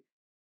country,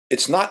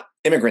 it's not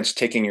immigrants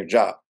taking your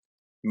job.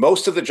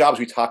 Most of the jobs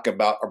we talk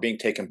about are being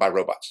taken by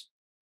robots.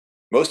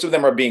 Most of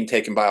them are being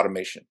taken by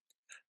automation.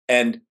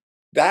 And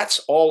that's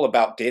all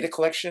about data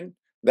collection.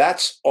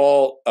 That's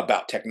all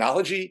about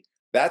technology.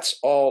 That's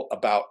all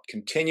about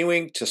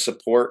continuing to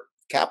support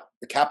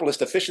the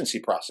capitalist efficiency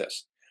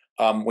process.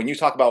 When you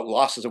talk about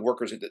losses of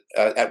workers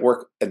at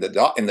work in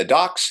the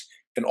docks,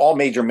 in all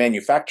major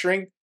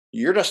manufacturing,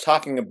 you're just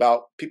talking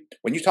about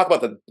when you talk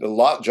about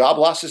the job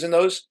losses in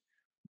those,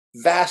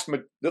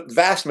 the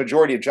vast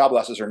majority of job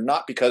losses are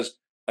not because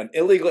an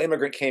illegal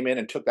immigrant came in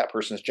and took that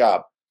person's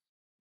job.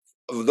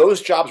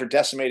 Those jobs are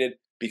decimated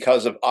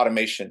because of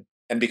automation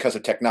and because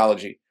of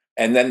technology.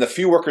 And then the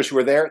few workers who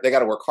are there, they got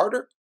to work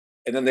harder.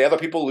 And then the other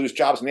people lose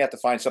jobs and they have to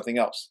find something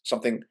else,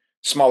 something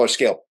smaller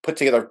scale, put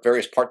together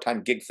various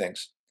part-time gig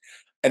things.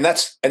 And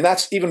that's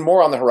even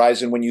more on the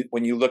horizon when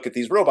you look at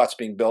these robots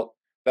being built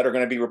that are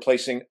going to be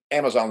replacing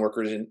Amazon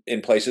workers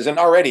in places. And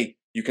already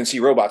you can see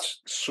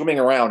robots swimming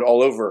around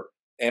all over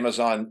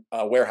Amazon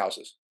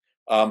warehouses.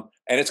 And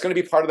it's going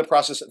to be part of the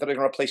process that they're going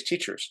to replace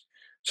teachers.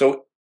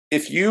 So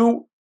if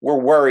you were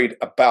worried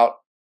about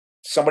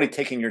somebody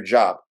taking your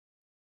job,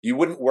 you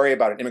wouldn't worry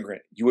about an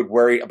immigrant. You would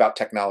worry about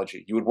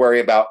technology. You would worry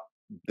about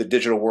the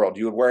digital world.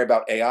 You would worry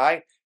about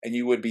AI, and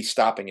you would be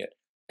stopping it.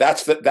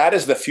 That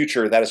is the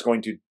future that is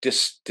going to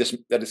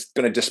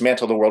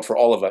dismantle the world for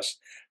all of us.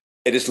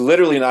 It is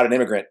literally not an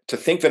immigrant. To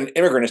think that an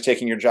immigrant is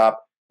taking your job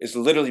is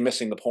literally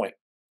missing the point.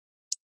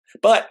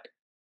 But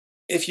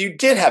if you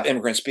did have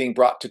immigrants being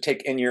brought to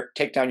take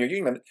down your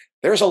union,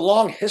 there's a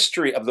long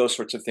history of those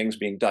sorts of things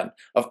being done,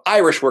 of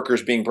Irish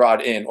workers being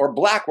brought in or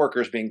Black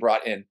workers being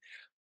brought in.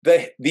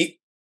 The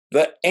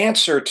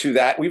answer to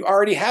that, we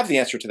already have the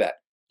answer to that.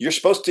 You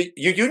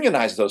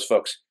unionize those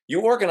folks.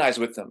 You organize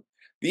with them.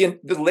 The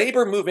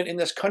labor movement in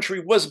this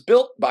country was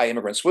built by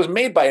immigrants, was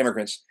made by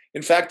immigrants.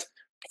 In fact,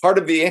 part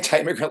of the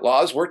anti-immigrant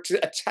laws were to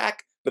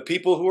attack the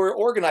people who were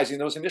organizing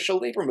those initial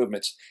labor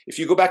movements. If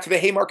you go back to the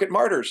Haymarket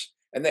Martyrs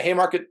and the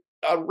Haymarket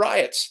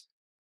riots,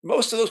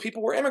 most of those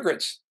people were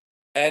immigrants.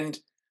 And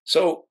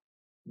so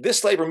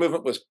this labor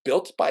movement was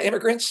built by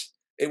immigrants.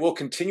 It will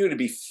continue to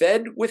be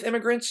fed with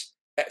immigrants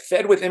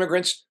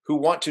who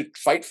want to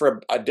fight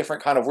for a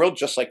different kind of world,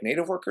 just like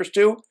Native workers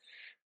do.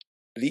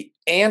 The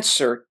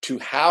answer to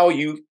how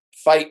you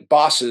fight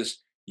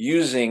bosses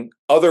using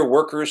other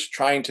workers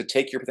trying to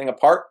take your thing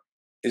apart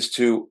is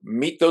to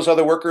meet those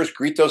other workers,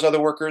 greet those other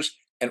workers,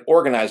 and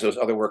organize those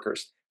other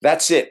workers.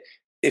 That's it.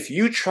 If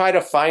you try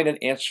to find an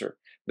answer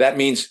that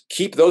means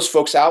keep those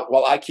folks out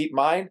while I keep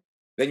mine,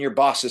 then your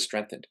boss is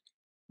strengthened.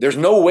 There's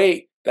no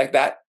way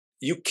that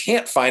you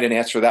can't find an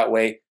answer that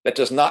way that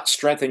does not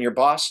strengthen your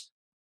boss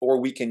or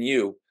weaken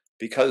you,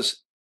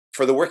 because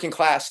for the working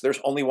class, there's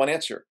only one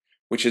answer,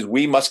 which is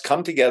we must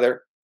come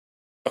together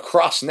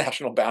across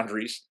national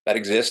boundaries that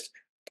exist,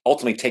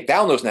 ultimately take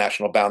down those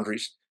national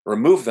boundaries,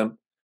 remove them,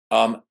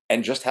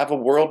 and just have a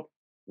world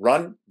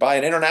run by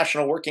an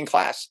international working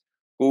class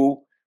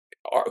who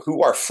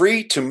are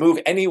free to move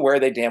anywhere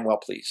they damn well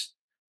please.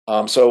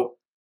 So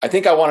I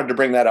think I wanted to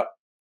bring that up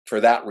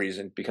for that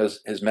reason, because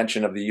his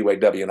mention of the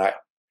UAW, and I'm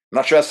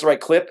not sure that's the right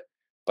clip,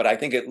 but I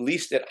think at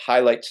least it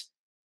highlights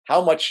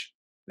how much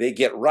they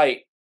get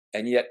right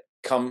and yet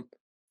come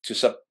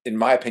to, in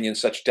my opinion,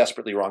 such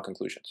desperately wrong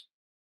conclusions.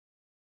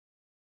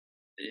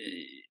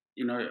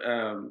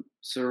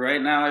 So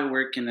right now I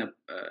work in an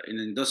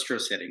industrial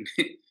setting.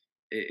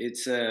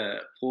 It's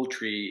a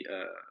poultry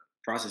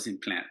processing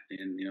plant,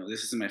 and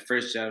this is my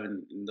first job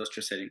in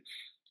industrial setting.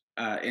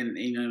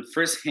 And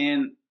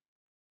firsthand,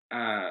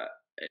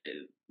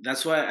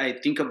 that's why I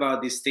think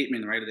about this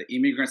statement, right? The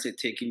immigrants are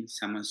taking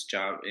someone's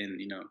job, and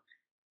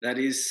that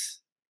is,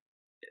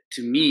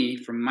 to me,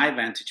 from my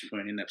vantage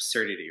point, an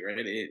absurdity,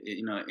 right?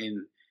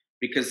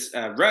 Because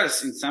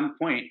Russ, in some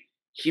point,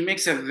 he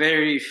makes a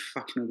very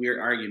fucking weird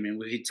argument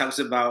where he talks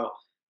about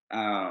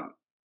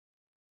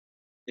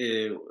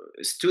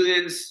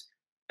students,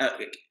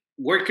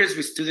 workers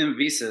with student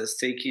visas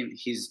taking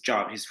his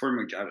job, his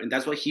former job, and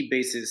that's what he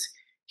bases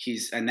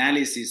his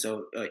analysis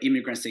of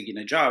immigrants taking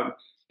a job.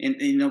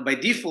 And by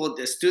default,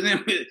 a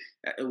student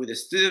with a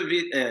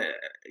student,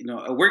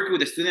 a worker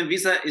with a student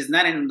visa is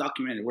not an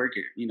undocumented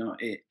worker,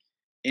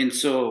 and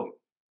so.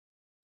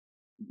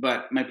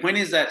 But my point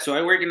is that, so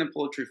I work in a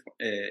poultry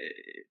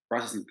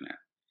processing plant.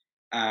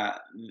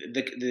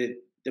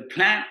 The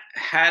plant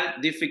had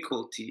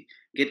difficulty.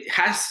 It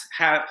has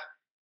had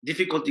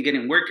difficulty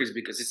getting workers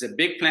because it's a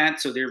big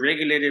plant, so they're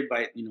regulated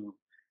by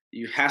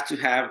you have to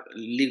have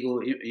legal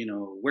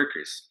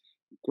workers,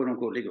 quote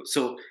unquote legal.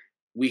 So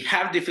we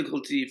have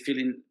difficulty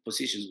filling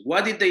positions.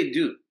 What did they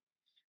do?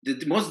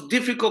 The most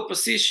difficult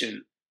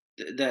position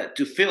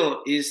to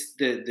fill is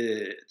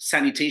the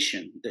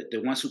sanitation,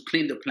 the ones who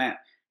clean the plant.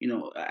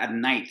 At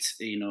night,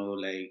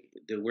 like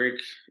they work,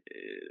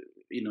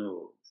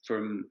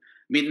 from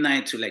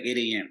midnight to like 8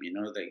 a.m.,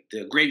 like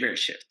the graveyard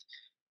shift.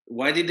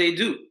 What did they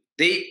do?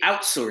 They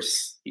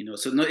outsource,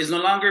 so it's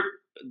no longer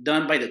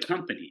done by the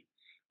company,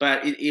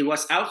 but it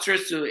was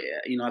outsourced to,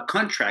 a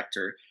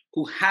contractor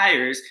who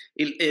hires,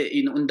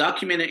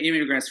 undocumented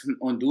immigrants from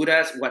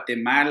Honduras,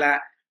 Guatemala,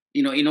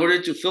 in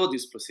order to fill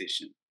this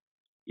position,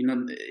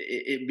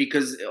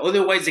 because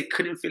otherwise they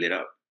couldn't fill it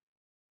up,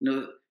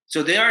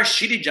 So there are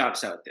shitty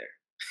jobs out there,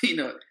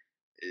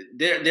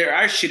 there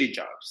are shitty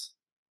jobs,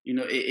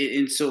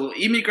 and so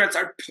immigrants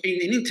are an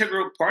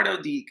integral part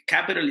of the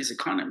capitalist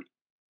economy,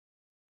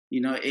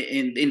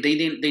 and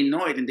they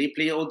know it, and they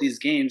play all these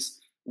games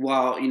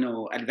while,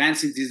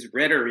 advancing this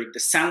rhetoric that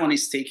someone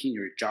is taking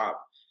your job.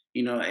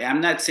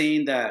 I'm not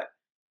saying that,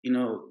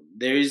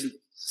 there is,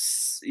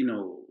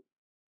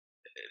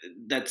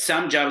 that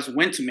some jobs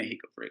went to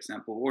Mexico, for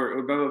example,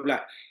 or blah, blah,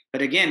 blah.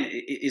 But again,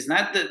 it's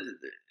not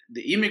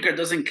the immigrant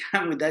doesn't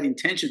come with that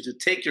intention to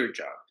take your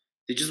job.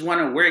 They just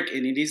want to work,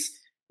 and it is,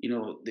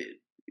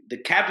 the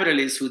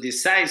capitalist who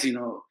decides,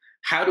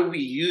 how do we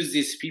use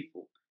these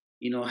people?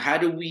 How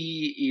do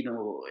we,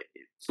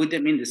 put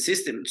them in the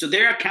system? So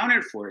they're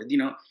accounted for it.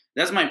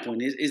 That's my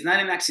point. It's not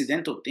an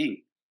accidental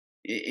thing,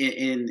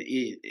 and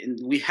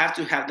we have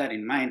to have that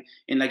in mind.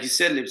 And like you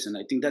said, Lipson,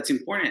 I think that's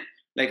important.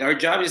 Like, our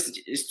job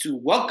is to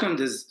welcome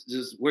these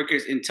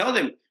workers and tell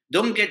them,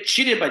 don't get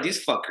cheated by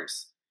these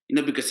fuckers.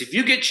 Because if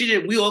you get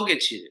cheated, we all get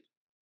cheated.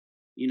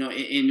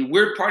 and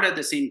we're part of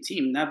the same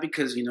team, not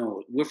because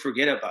we'll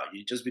forget about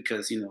you just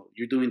because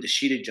you're doing the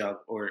shitty job,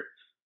 or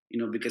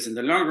because in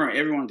the long run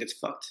everyone gets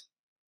fucked.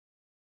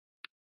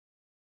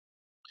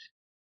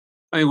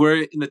 I mean,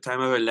 we're in the time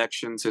of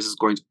elections. This is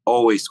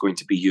always going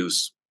to be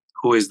used.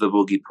 Who is the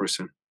boogie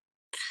person?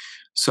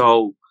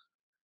 So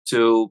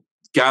to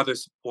gather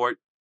support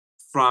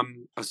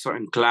from a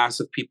certain class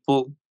of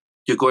people,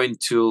 you're going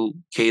to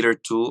cater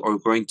to or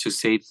going to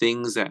say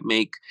things that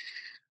make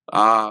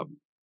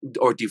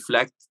or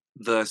deflect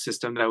the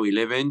system that we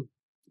live in,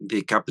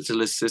 the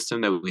capitalist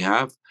system that we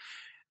have,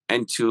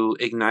 and to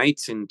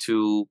ignite and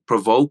to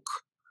provoke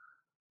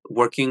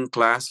working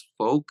class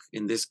folk,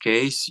 in this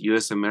case,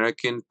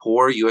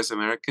 poor US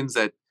Americans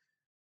that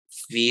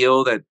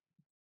feel that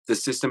the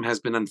system has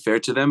been unfair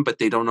to them, but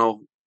they don't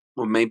know,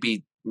 or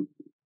maybe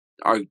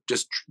they're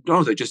just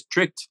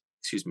tricked,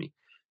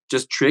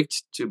 just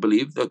tricked to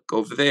believe that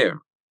over there,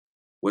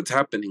 what's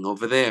happening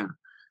over there,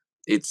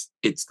 it's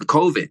the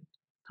COVID,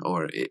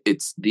 or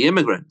it's the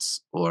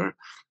immigrants, or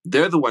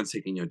they're the ones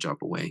taking your job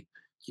away,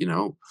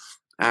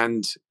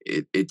 and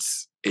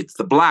it's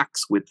the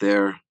blacks with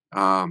their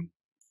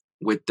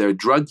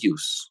drug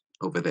use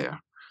over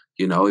there,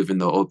 even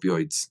though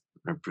opioids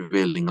are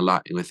prevailing a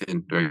lot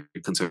within very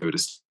conservative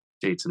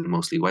states and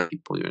mostly white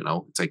people.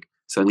 It's like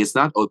suddenly it's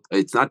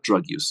not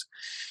drug use,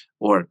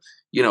 or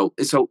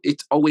so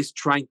it's always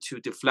trying to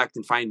deflect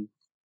and find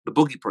the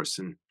boogie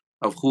person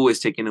of who is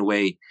taking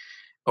away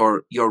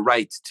or your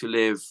right to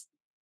live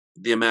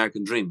the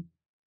American dream.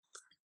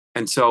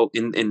 And so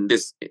in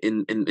this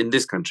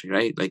country,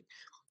 right? Like,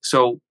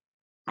 so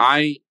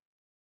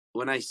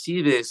when I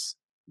see this,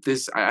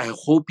 I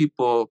hope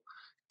people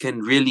can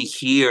really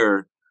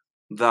hear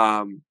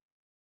the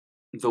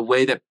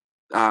way that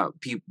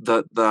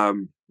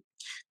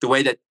the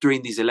way that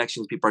during these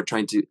elections people are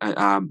trying to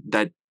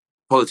that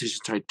politicians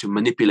try to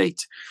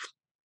manipulate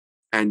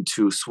and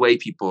to sway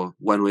people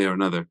one way or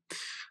another.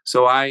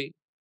 So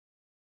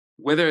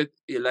whether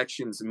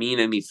elections mean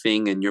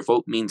anything and your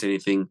vote means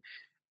anything,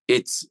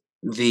 it's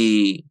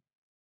the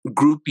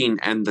grouping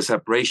and the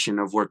separation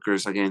of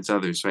workers against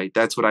others, right?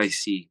 That's what I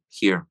see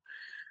here.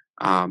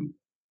 And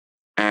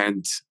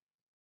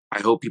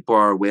I hope people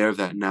are aware of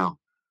that now.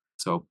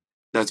 So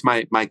that's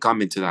my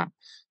comment to that,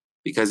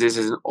 because this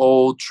is an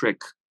old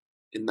trick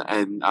in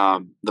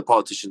the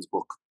politician's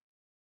book.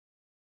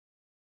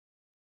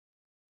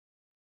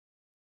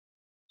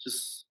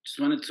 Just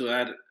wanted to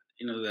add,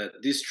 that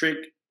this trick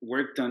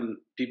worked on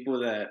people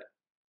that,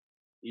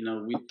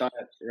 we thought,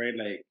 right,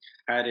 like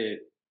had it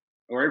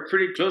or are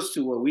pretty close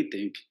to what we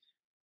think,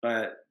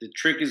 but the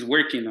trick is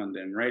working on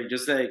them, right?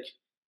 Just like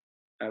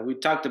we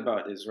talked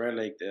about this, right?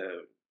 Like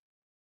the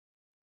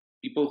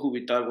people who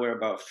we thought were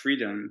about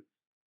freedom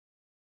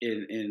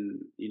in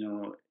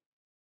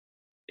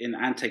in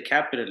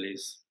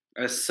anti-capitalism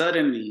are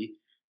suddenly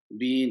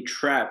being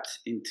trapped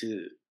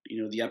into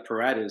the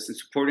apparatus and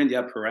supporting the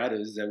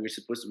apparatus that we're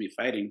supposed to be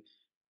fighting.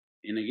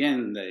 And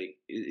again, like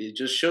it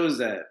just shows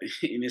that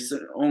in it's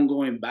an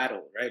ongoing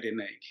battle, right?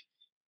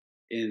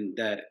 And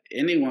that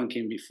anyone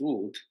can be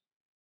fooled.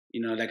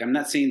 Like I'm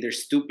not saying they're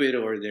stupid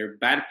or they're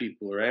bad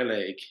people, right?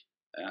 Like,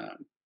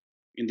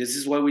 and this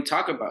is why we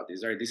talk about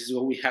this, right? This is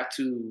what we have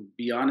to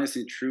be honest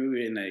and true,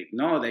 and like,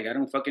 no, like I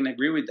don't fucking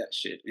agree with that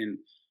shit, and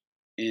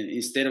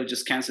instead of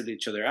just cancel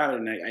each other out.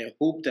 And I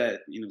hope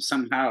that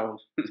somehow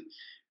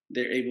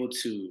they're able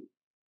to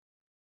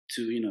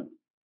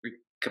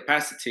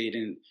recapacitate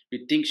and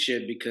rethink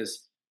shit,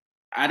 because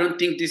I don't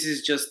think this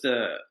is just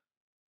a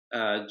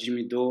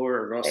Jimmy Dore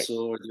or Russell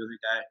or the other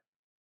guy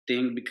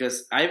thing,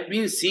 because I've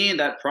been seeing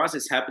that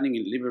process happening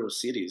in liberal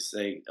cities,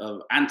 like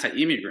of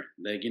anti-immigrant,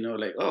 like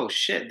like, oh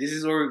shit, this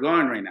is where we're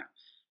going right now,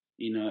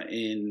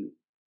 and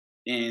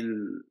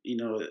in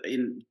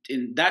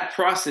that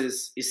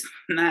process is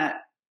not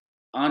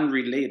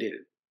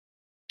unrelated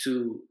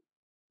to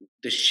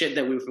the shit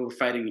that we were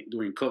fighting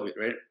during COVID,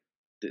 right?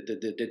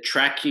 The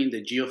tracking,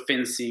 the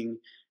geofencing,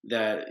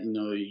 that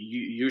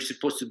you're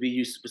supposed to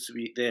be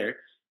there.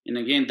 And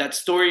again, that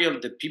story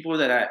of the people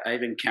that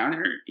I've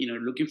encountered,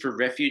 looking for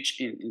refuge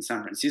in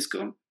San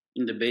Francisco,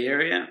 in the Bay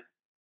Area,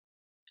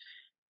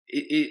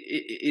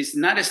 it's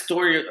not a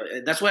story.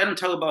 That's why I don't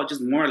talk about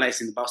just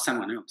moralizing about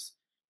someone else.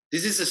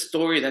 This is a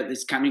story that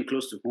is coming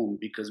close to home,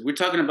 because we're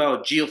talking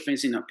about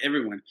geofencing of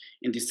everyone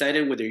and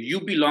deciding whether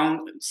you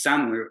belong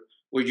somewhere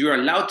or you're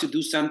allowed to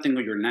do something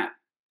or you're not.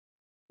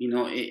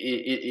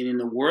 In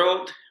a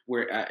world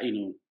where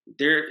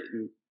there,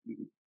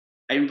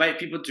 I invite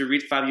people to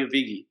read Fabio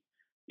Vighi.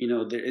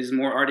 There is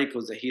more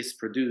articles that he's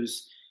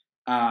produced.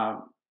 The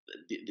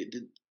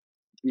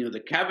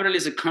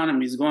capitalist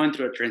economy is going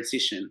through a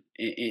transition,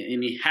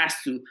 and it has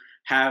to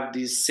have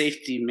these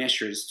safety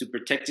measures to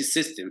protect the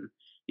system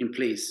in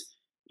place,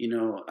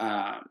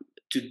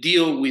 to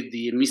deal with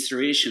the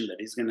administration that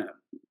is going to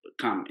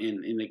come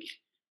in. And like,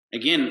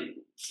 again,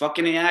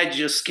 fucking AI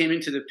just came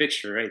into the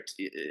picture, right,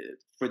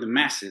 for the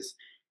masses.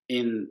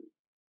 And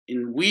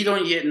we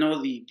don't yet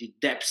know the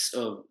depths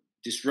of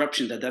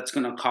disruption that's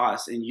going to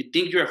cause, and you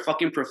think you're a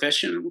fucking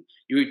professional,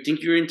 you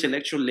think your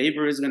intellectual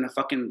labor is going to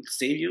fucking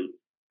save you,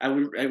 I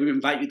would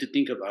invite you to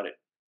think about it.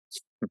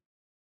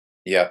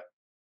 Yeah.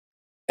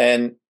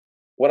 And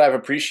what I've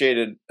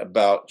appreciated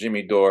about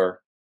Jimmy Dore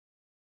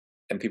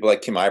and people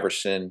like Kim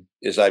Iverson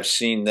is I've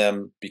seen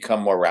them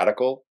become more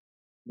radical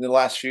in the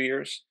last few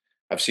years.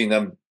 I've seen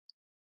them,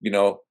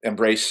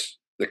 embrace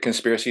the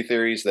conspiracy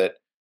theories that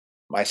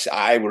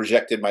I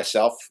rejected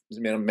myself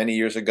many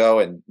years ago,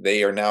 and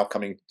they are now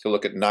coming to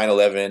look at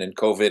 9/11 and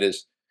COVID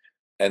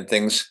and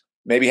things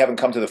maybe haven't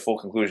come to the full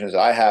conclusions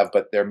I have,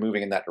 but they're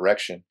moving in that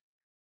direction.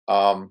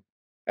 And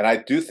I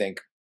do think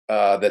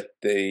that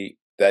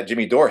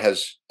Jimmy Dore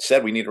has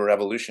said we need a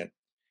revolution.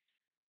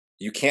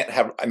 You can't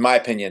have, in my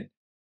opinion,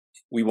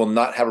 we will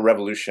not have a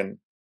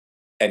revolution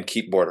and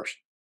keep borders.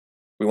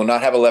 We will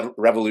not have a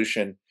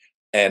revolution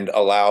and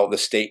allow the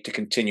state to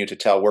continue to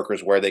tell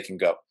workers where they can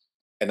go.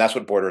 And that's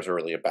what borders are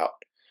really about.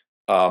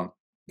 There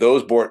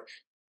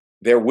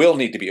will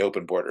need to be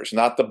open borders,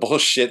 not the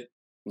bullshit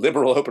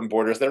liberal open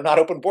borders. They're not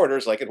open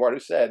borders, like Eduardo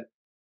said,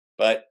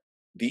 but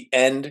the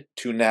end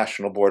to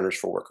national borders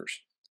for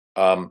workers.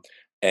 And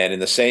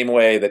in the same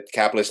way that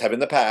capitalists have in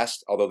the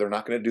past, although they're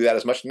not going to do that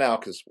as much now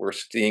because we're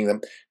seeing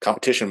them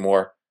competition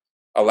more,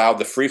 allowed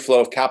the free flow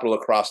of capital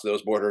across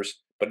those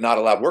borders, but not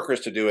allowed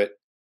workers to do it.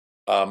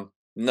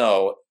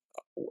 No,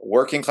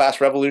 working class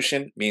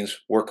revolution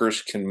means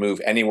workers can move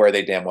anywhere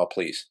they damn well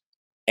please,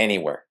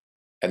 anywhere,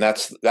 and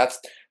that's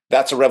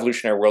a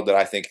revolutionary world that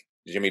I think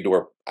Jimmy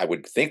Dore, I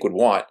would think, would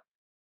want.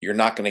 You're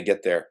not going to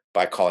get there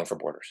by calling for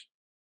borders,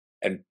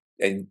 and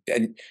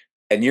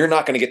you're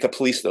not going to get to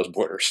police those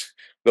borders.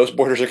 Those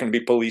borders are going to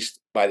be policed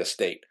by the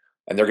state,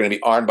 and they're going to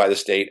be armed by the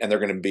state, and they're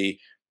going to be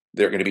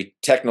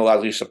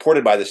technologically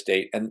supported by the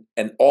state, and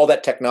all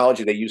that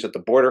technology they use at the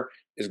border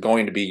is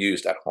going to be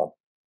used at home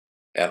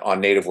and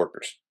on native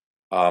workers.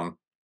 I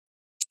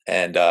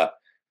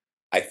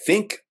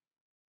think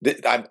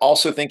I'm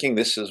also thinking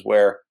this is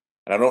where,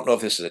 and I don't know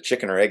if this is a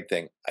chicken or egg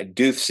thing. I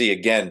do see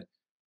again,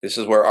 this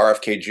is where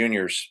RFK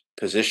Jr.'s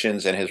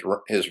positions and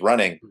his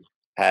running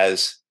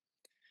has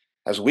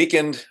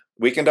weakened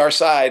our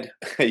side.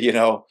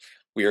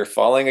 We are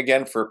falling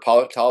again for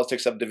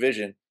politics of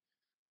division.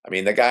 I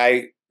mean, the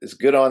guy is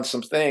good on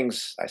some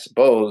things, I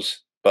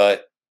suppose,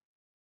 but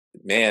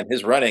man,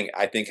 his running,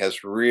 I think,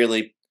 has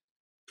really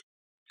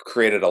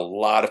created a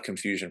lot of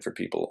confusion for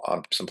people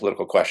on some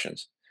political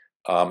questions.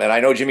 And I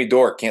know Jimmy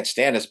Dore can't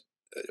stand his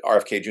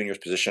RFK Jr.'s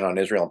position on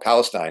Israel and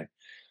Palestine,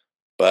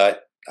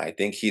 but I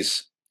think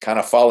he's kind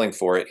of falling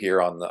for it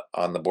here on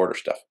the border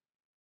stuff.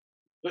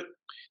 But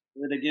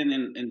again,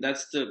 and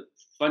that's the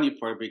funny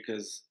part,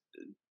 because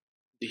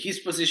his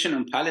position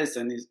on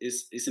Palestine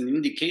is an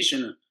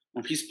indication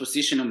of his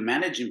position on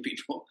managing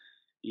people.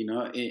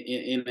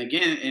 And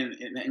again,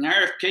 and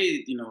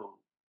RFK,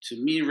 to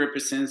me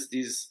represents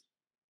this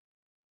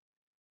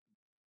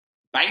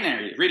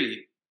binary,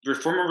 really,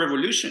 reform or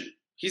revolution.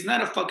 He's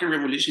not a fucking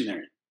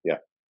revolutionary. Yeah.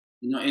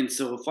 And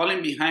so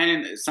falling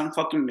behind some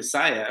fucking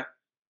messiah,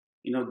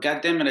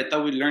 goddamn it, I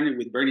thought we learned it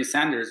with Bernie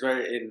Sanders,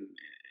 right?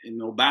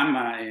 And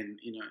Obama and,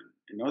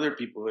 and other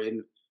people.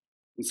 And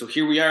so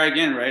here we are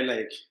again, right?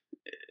 Like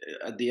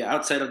at the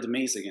outside of the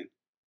maze again.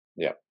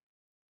 Yeah.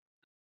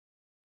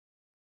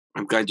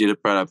 I'm glad you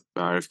brought up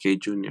RFK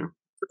Jr.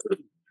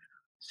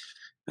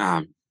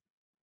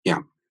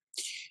 Yeah.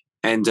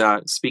 And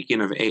speaking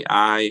of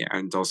AI,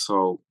 and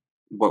also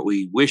what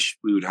we wish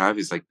we would have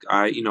is like,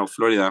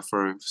 Florida,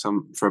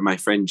 for my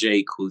friend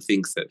Jake, who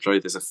thinks that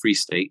Florida is a free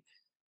state.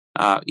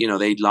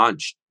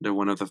 They're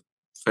one of the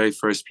very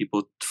first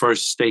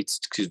states,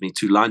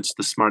 to launch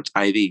the smart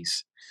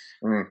IDs.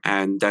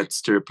 And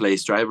that's to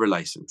replace driver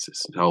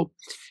licenses. So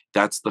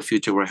that's the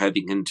future we're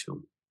heading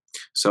into.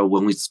 So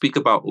when we speak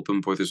about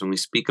open borders, when we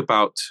speak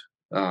about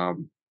the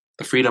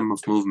freedom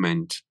of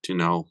movement,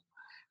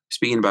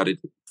 speaking about it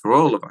for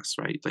all of us,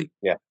 right? Like,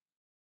 yeah,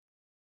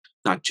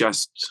 not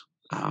just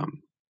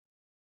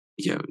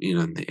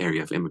in the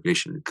area of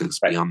immigration, it goes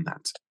beyond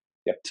that.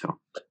 Yeah. So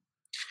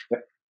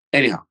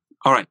anyhow,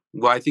 all right.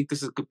 Well, I think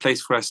this is a good place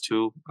for us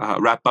to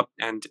wrap up,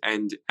 and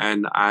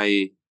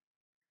I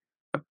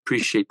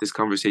appreciate this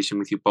conversation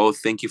with you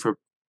both. Thank you for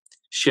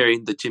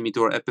sharing the Jimmy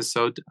Dore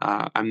episode.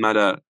 I'm not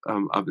a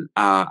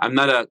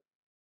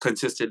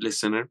consistent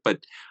listener,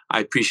 but I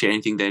appreciate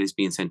anything that is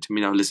being sent to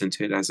me. I'll listen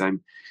to it as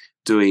I'm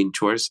doing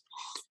chores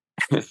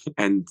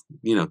and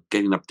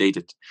getting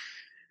updated.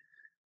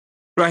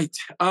 Right.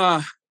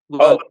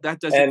 That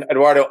doesn't. And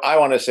Eduardo,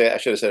 I should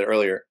have said it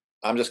earlier,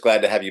 I'm just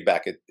glad to have you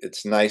back.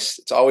 It's nice.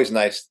 It's always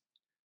nice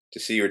to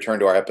see you return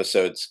to our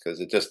episodes, because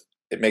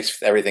it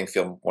makes everything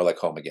feel more like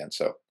home again.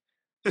 So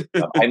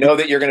I know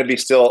that you're going to be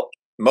still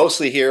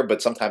mostly here,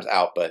 but sometimes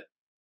out. But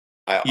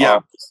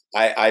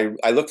I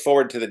look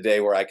forward to the day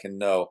where I can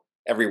know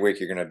every week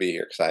you're going to be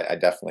here, because I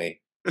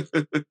definitely.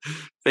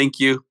 Thank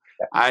you.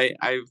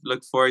 I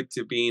look forward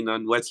to being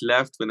on What's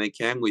Left when I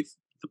can with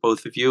the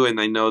both of you, and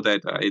I know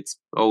that it's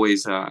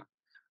always a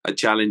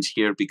challenge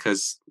here,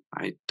 because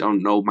I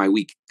don't know, my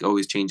week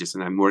always changes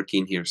and I'm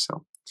working here.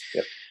 So,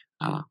 yep.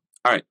 All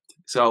right.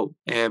 So,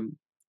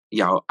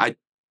 yeah, I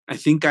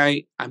think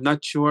I'm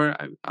not sure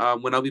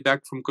when I'll be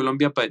back from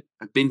Colombia, but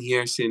I've been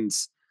here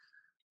since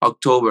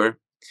October,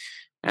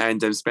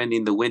 and I'm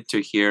spending the winter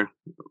here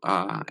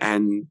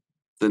and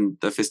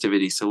the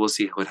festivities. So we'll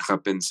see what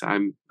happens.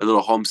 I'm a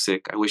little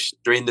homesick. I wish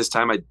during this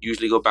time I'd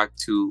usually go back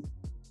to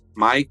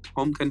my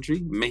home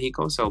country,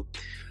 Mexico.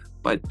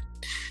 But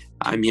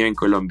I'm here in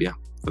Colombia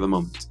for the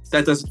moment.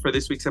 That does it for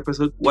this week's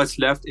episode. What's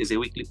Left is a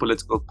weekly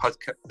political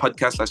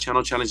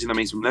podcast/channel challenging the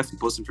mainstream left. We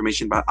post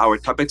information about our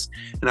topics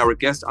and our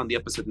guests on the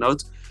episode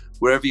notes.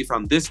 Wherever you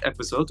found this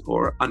episode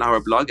or on our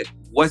blog at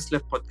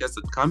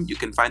what'sleftpodcast.com, you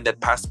can find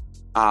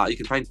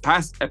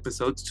past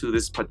episodes to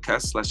this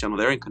podcast/channel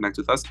there and connect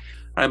with us.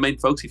 I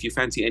remind folks, if you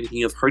fancy anything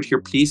you've heard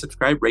here, please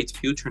subscribe, rate,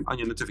 review, turn on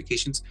your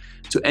notifications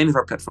to any of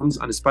our platforms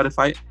on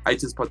Spotify,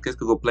 iTunes Podcast,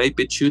 Google Play,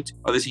 BitChute,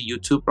 Odyssey,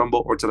 YouTube,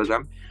 Rumble, or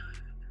Telegram.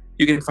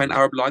 You can find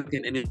our blog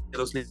and any of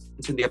those links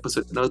in the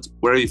episode notes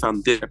wherever you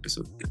found this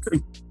episode.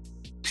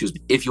 Excuse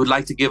me. If you would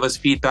like to give us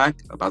feedback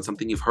about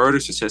something you've heard or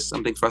suggest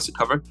something for us to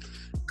cover,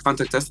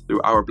 contact us through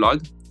our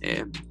blog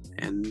and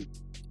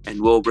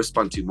we'll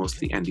respond to you.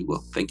 Mostly Andy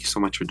will. Thank you so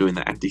much for doing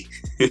that, Andy.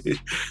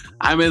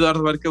 I'm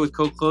Eduardo Barca with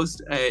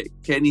co-host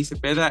Kenny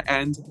Cepeda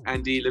and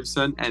Andy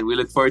Lipson, and we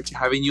look forward to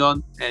having you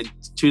on, and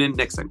tune in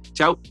next time.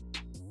 Ciao.